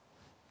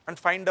and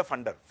find a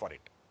funder for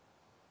it.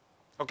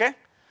 Okay?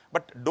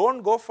 But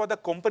don't go for the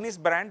company's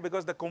brand,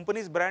 because the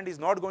company's brand is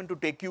not going to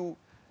take you,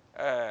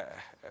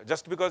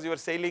 just because you are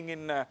sailing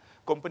in a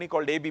company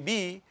called ABB,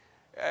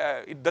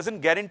 it doesn't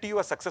guarantee you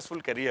a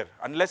successful career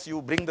unless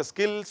you bring the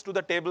skills to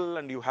the table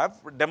and you have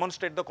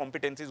demonstrate the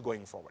competencies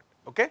going forward.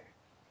 Okay?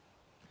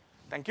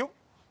 Thank you.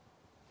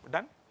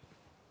 Done?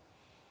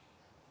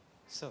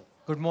 So,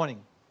 good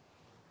morning.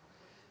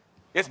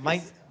 Yes,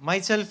 please.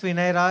 Myself,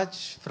 Vinay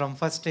Raj from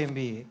first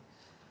MBA.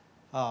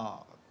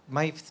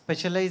 My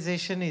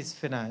specialization is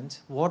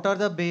finance. What are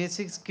the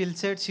basic skill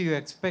sets you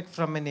expect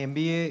from an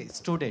MBA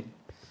student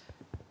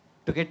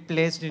to get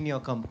placed in your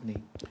company?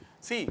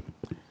 See,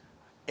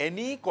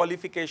 any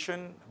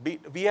qualification,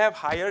 we have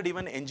hired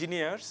even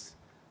engineers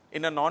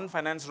in a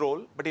non-finance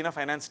role, but in a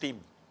finance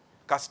team.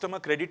 Customer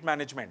credit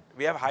management,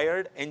 we have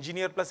hired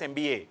engineer plus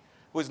MBA,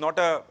 who is not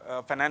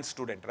a finance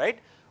student, right?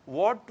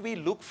 What we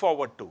look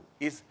forward to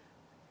is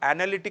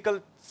analytical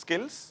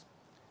skills.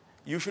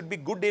 You should be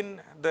good in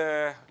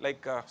the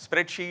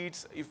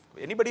spreadsheets. If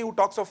anybody who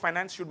talks of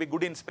finance should be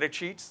good in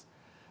spreadsheets,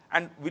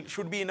 and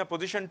should be in a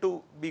position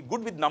to be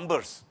good with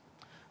numbers.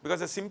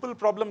 Because a simple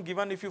problem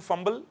given, if you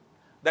fumble,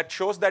 that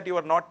shows that you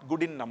are not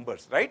good in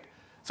numbers, right?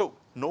 So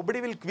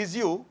nobody will quiz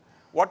you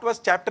what was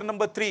chapter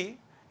number 3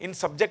 in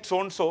subject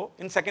so-and-so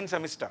in second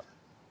semester.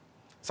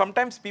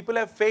 Sometimes people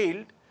have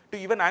failed to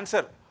even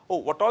answer, oh,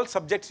 what all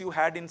subjects you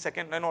had in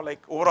second,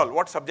 overall,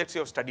 what subjects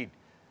you have studied.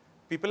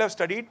 People have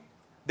studied,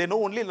 they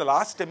know only the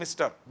last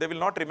semester. They will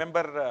not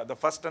remember the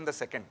first and the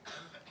second,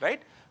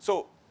 right?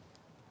 So,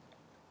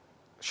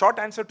 short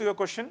answer to your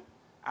question,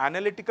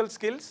 analytical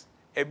skills,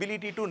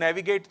 ability to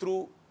navigate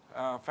through,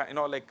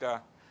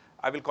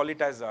 I will call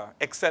it as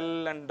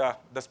Excel and the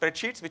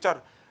spreadsheets, which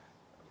are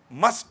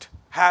must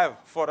have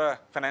for a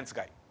finance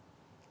guy.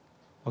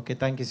 Okay,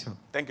 thank you, sir.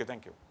 Thank you,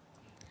 thank you.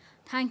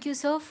 Thank you,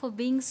 sir, for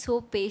being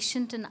so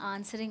patient in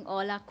answering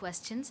all our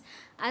questions.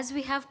 As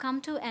we have come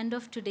to end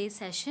of today's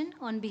session,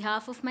 on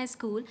behalf of my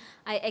school,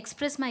 I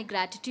express my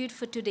gratitude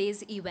for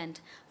today's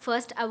event.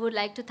 First, I would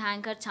like to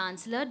thank our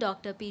Chancellor,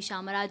 Dr. P.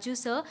 Shamaraju,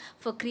 sir,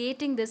 for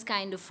creating this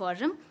kind of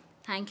forum.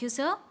 Thank you,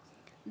 sir.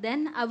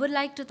 Then, I would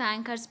like to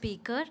thank our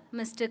speaker,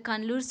 Mr.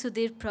 Kandlur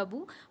Sudhir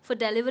Prabhu, for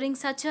delivering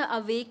such an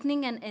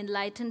awakening and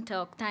enlightened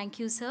talk. Thank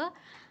you, sir.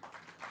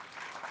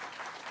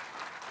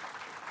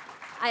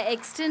 I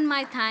extend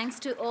my thanks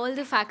to all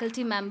the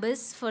faculty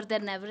members for their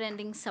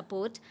never-ending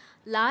support.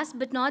 Last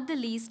but not the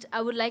least,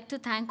 I would like to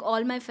thank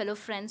all my fellow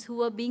friends who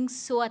were being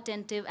so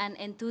attentive and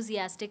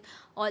enthusiastic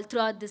all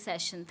throughout the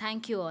session.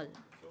 Thank you all.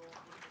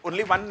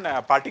 Only one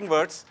parting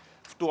words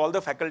to all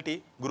the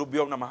faculty, Guru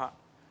Bhyo Namaha,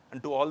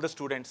 and to all the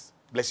students.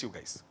 Bless you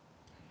guys.